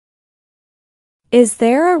 Is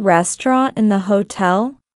there a restaurant in the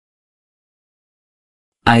hotel?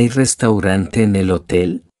 ¿Hay restaurante en el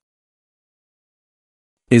hotel?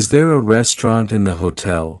 Is there a restaurant in the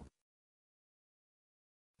hotel?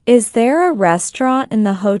 Is there a restaurant in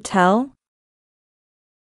the hotel?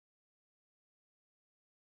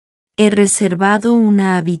 He reservado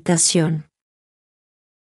una habitación.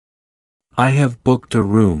 I have booked a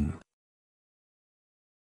room.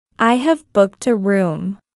 I have booked a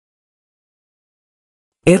room.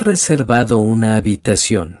 He reservado una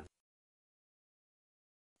habitación.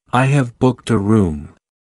 I have booked a room.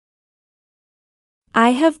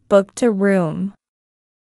 I have booked a room.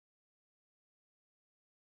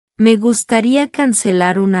 Me gustaría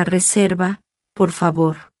cancelar una reserva, por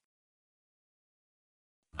favor.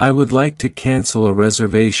 I would like to cancel a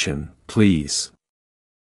reservation, please.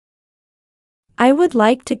 I would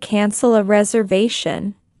like to cancel a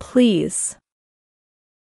reservation, please.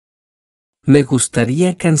 Me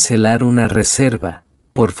gustaría cancelar una reserva,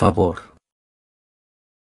 por favor.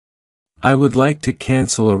 I would like to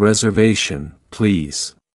cancel a reservation,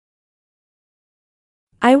 please.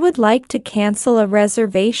 I would like to cancel a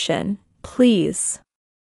reservation, please.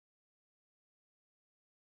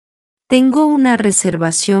 Tengo una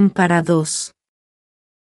reservación para 2.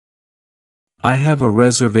 I have a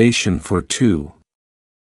reservation for 2.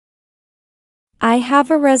 I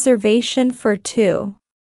have a reservation for 2.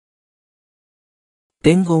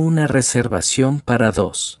 Tengo una reservación para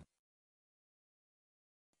 2.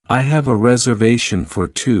 I have a reservation for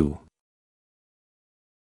 2.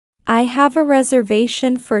 I have a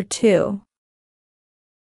reservation for 2.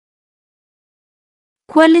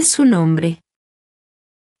 ¿Cuál es su nombre?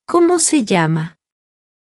 ¿Cómo se llama?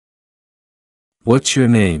 What's your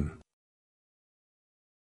name?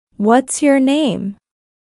 What's your name?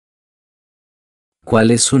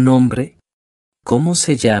 ¿Cuál es su nombre? ¿Cómo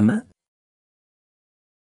se llama?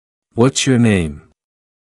 What's your name?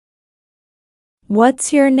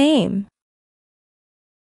 What's your name?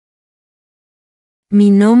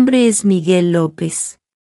 Mi nombre es Miguel López.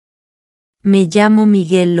 Me llamo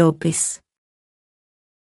Miguel López.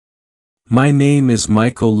 My name is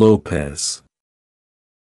Michael Lopez.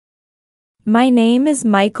 My name is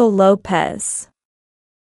Michael Lopez.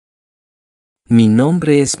 Mi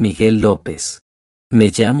nombre es Miguel López. Me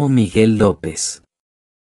llamo Miguel López.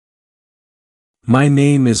 My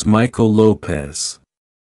name is Michael Lopez.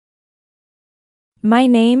 My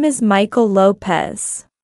name is Michael Lopez.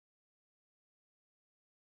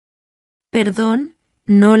 Perdón,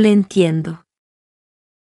 no le entiendo.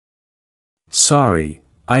 Sorry,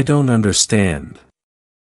 I don't understand.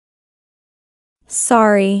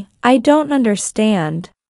 Sorry, I don't understand.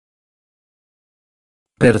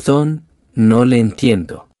 Perdón, no le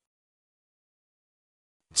entiendo.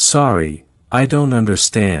 Sorry, I don't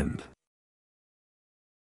understand.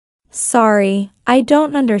 Sorry, I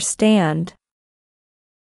don't understand.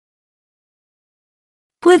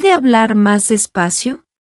 ¿Puede hablar más despacio?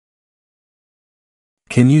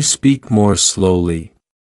 Can you speak more slowly?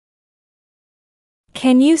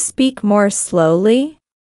 Can you speak more slowly?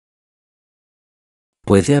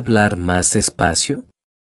 ¿Puede hablar más despacio?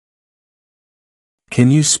 Can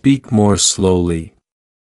you speak more slowly?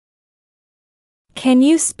 Can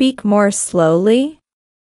you speak more slowly?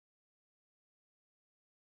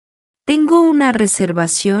 Tengo una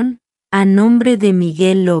reservación a nombre de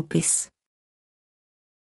Miguel López.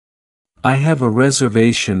 I have a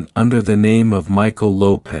reservation under the name of Michael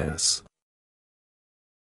Lopez.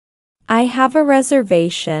 I have a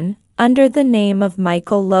reservation under the name of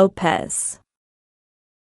Michael Lopez.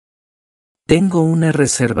 Tengo una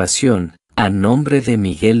reservación a nombre de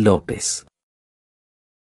Miguel López.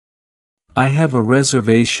 I have a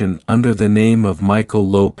reservation under the name of Michael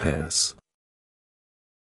Lopez.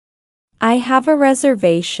 I have a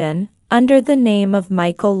reservation under the name of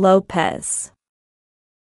Michael Lopez.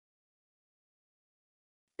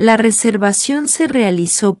 La reservación se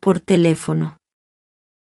realizó por teléfono.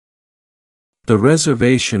 The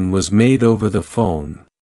reservation was made over the phone.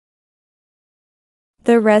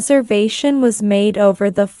 The reservation was made over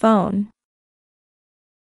the phone.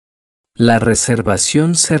 La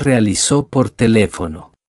reservación se realizó por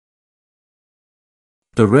teléfono.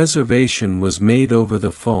 The reservation was made over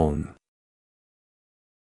the phone.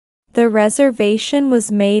 The reservation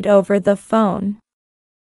was made over the phone.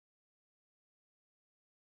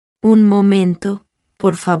 Un momento,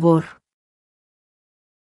 por favor.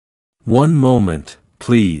 One moment,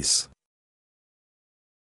 please.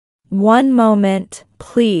 One moment,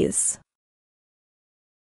 please.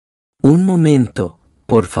 Un momento,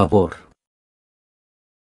 por favor.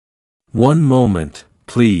 One moment,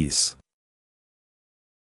 please.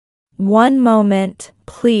 One moment,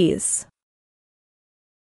 please.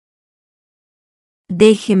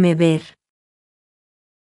 Déjeme ver.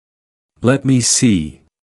 Let me see.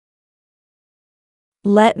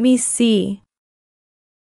 Let me see.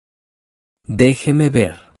 Déjeme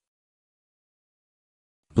ver.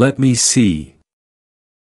 Let me see.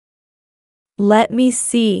 Let me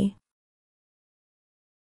see.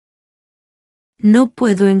 No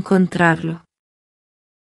puedo encontrarlo.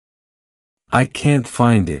 I can't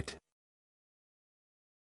find it.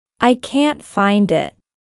 I can't find it.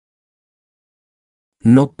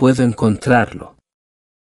 No puedo encontrarlo.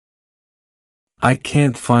 I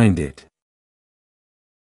can't find it.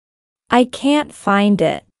 I can't find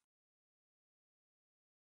it.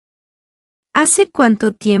 ¿Hace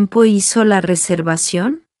cuánto tiempo hizo la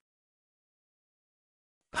reservación?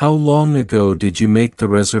 How long ago did you make the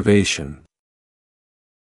reservation?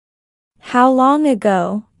 How long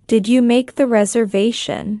ago did you make the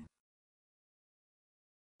reservation?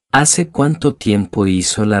 ¿Hace cuánto tiempo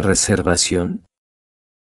hizo la reservación?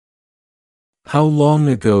 How long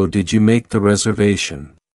ago did you make the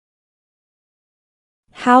reservation?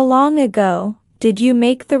 How long ago did you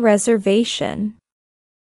make the reservation?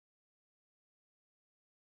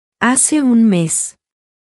 Hace un mes.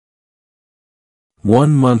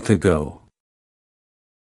 1 month ago.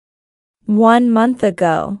 1 month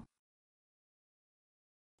ago.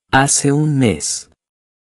 Hace un mes.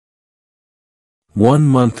 1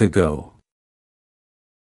 month ago.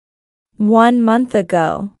 1 month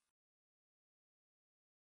ago.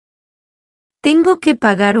 ¿Tengo que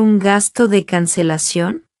pagar un gasto de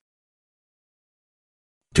cancelación?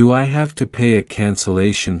 Do I have to pay a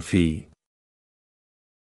cancellation fee?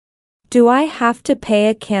 Do I have to pay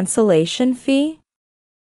a cancellation fee?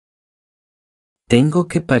 ¿Tengo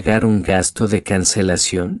que pagar un gasto de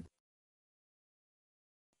cancelación?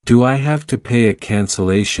 Do I have to pay a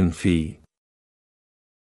cancellation fee?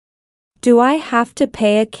 Do I have to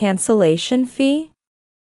pay a cancellation fee?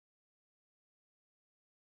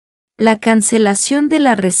 La cancelación de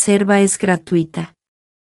la reserva es gratuita.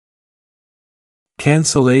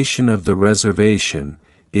 Cancellation of the reservation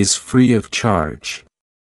is free of charge.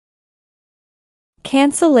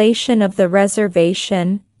 Cancellation of the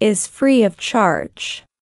reservation is free of charge.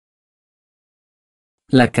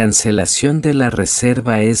 La cancelación de la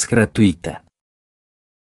reserva es gratuita.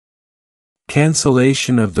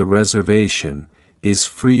 Cancellation of the reservation is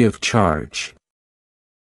free of charge.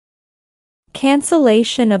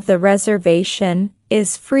 Cancellation of the reservation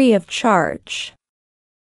is free of charge.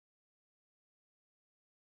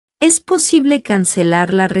 Es posible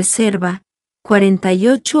cancelar la reserva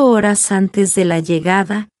 48 horas antes de la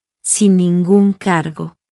llegada, sin ningún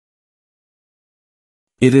cargo.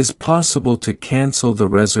 It is possible to cancel the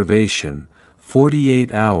reservation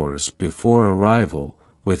 48 hours before arrival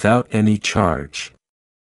without any charge.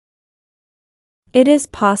 It is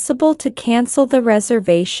possible to cancel the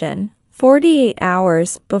reservation 48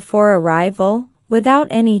 hours before arrival without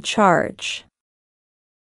any charge.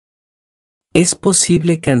 Es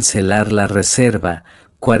posible cancelar la reserva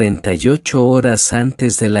 48 horas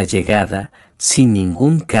antes de la llegada, sin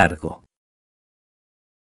ningún cargo.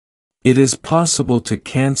 It is possible to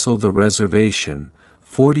cancel the reservation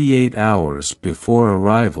 48 hours before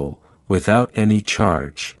arrival without any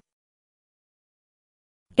charge.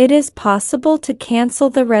 It is possible to cancel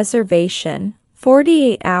the reservation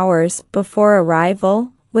 48 hours before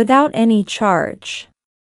arrival without any charge.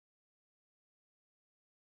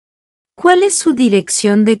 ¿Cuál es su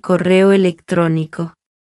dirección de correo electrónico?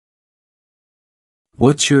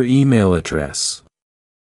 What's your email address?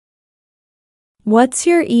 What's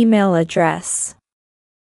your email address?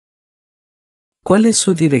 ¿Cuál es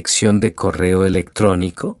su dirección de correo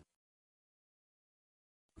electrónico?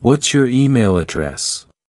 What's your email address?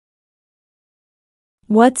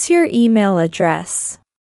 What's your email address?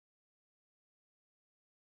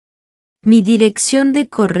 Mi dirección de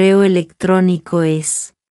correo electrónico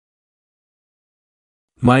es.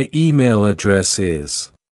 My email address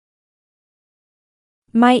is.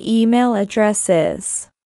 My email address is.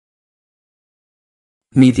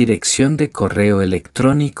 Mi dirección de correo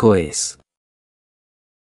electrónico es.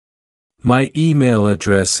 My email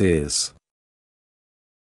address is.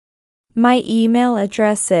 My email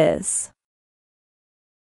address is.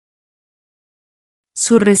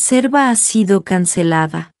 Su reserva ha sido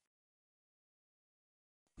cancelada.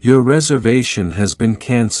 Your reservation has been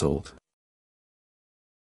canceled.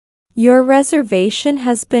 Your reservation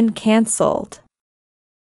has been canceled.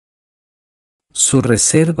 Su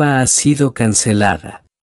reserva ha sido cancelada.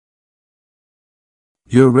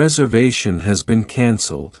 Your reservation has been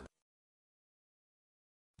canceled.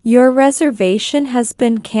 Your reservation has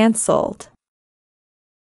been canceled.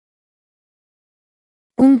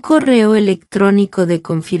 Un correo electrónico de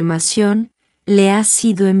confirmación le ha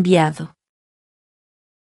sido enviado.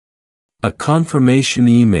 A confirmation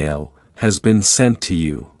email has been sent to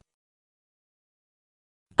you.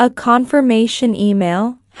 A confirmation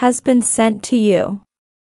email has been sent to you.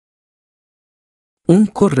 Un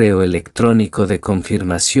correo electrónico de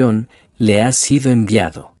confirmación le ha sido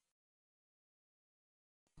enviado.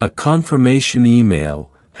 A confirmation email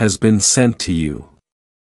has been sent to you.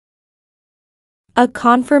 A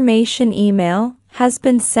confirmation email has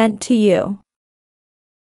been sent to you.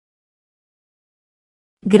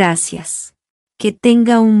 Gracias. Que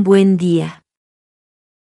tenga un buen día.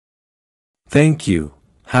 Thank you.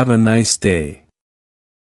 Have a nice day.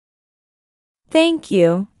 Thank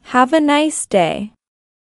you. Have a nice day.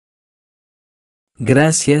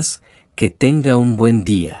 Gracias, que tenga un buen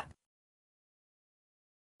día.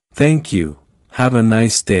 Thank you. Have a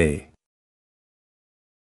nice day.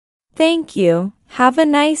 Thank you. Have a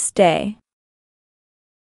nice day.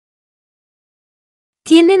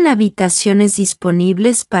 ¿Tienen habitaciones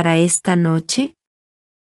disponibles para esta noche?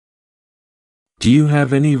 Do you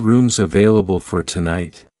have any rooms available for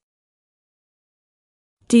tonight?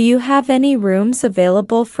 Do you have any rooms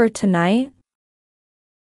available for tonight?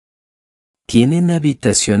 ¿Tienen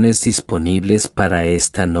habitaciones disponibles para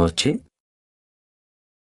esta noche?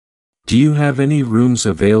 Do you have any rooms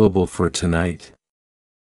available for tonight?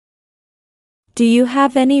 Do you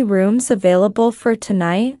have any rooms available for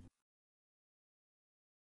tonight?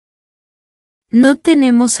 No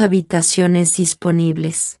tenemos habitaciones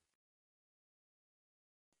disponibles.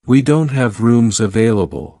 We don't have rooms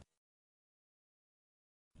available.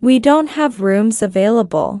 We don't have rooms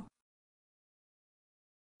available.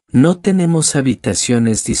 No tenemos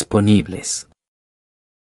habitaciones disponibles.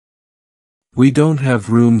 We don't have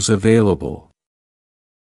rooms available.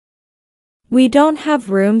 We don't have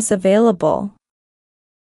rooms available.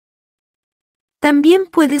 También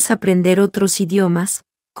puedes aprender otros idiomas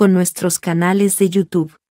con nuestros canales de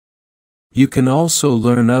YouTube. You can also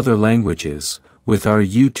learn other languages with our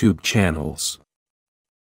YouTube channels.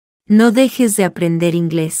 No dejes de aprender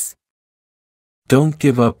inglés. Don't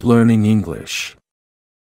give up learning English.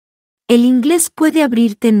 El inglés puede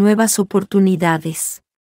abrirte nuevas oportunidades.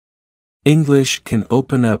 English can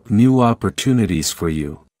open up new opportunities for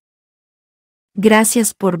you.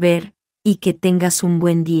 Gracias por ver, y que tengas un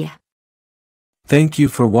buen día. Thank you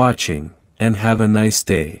for watching, and have a nice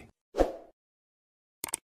day.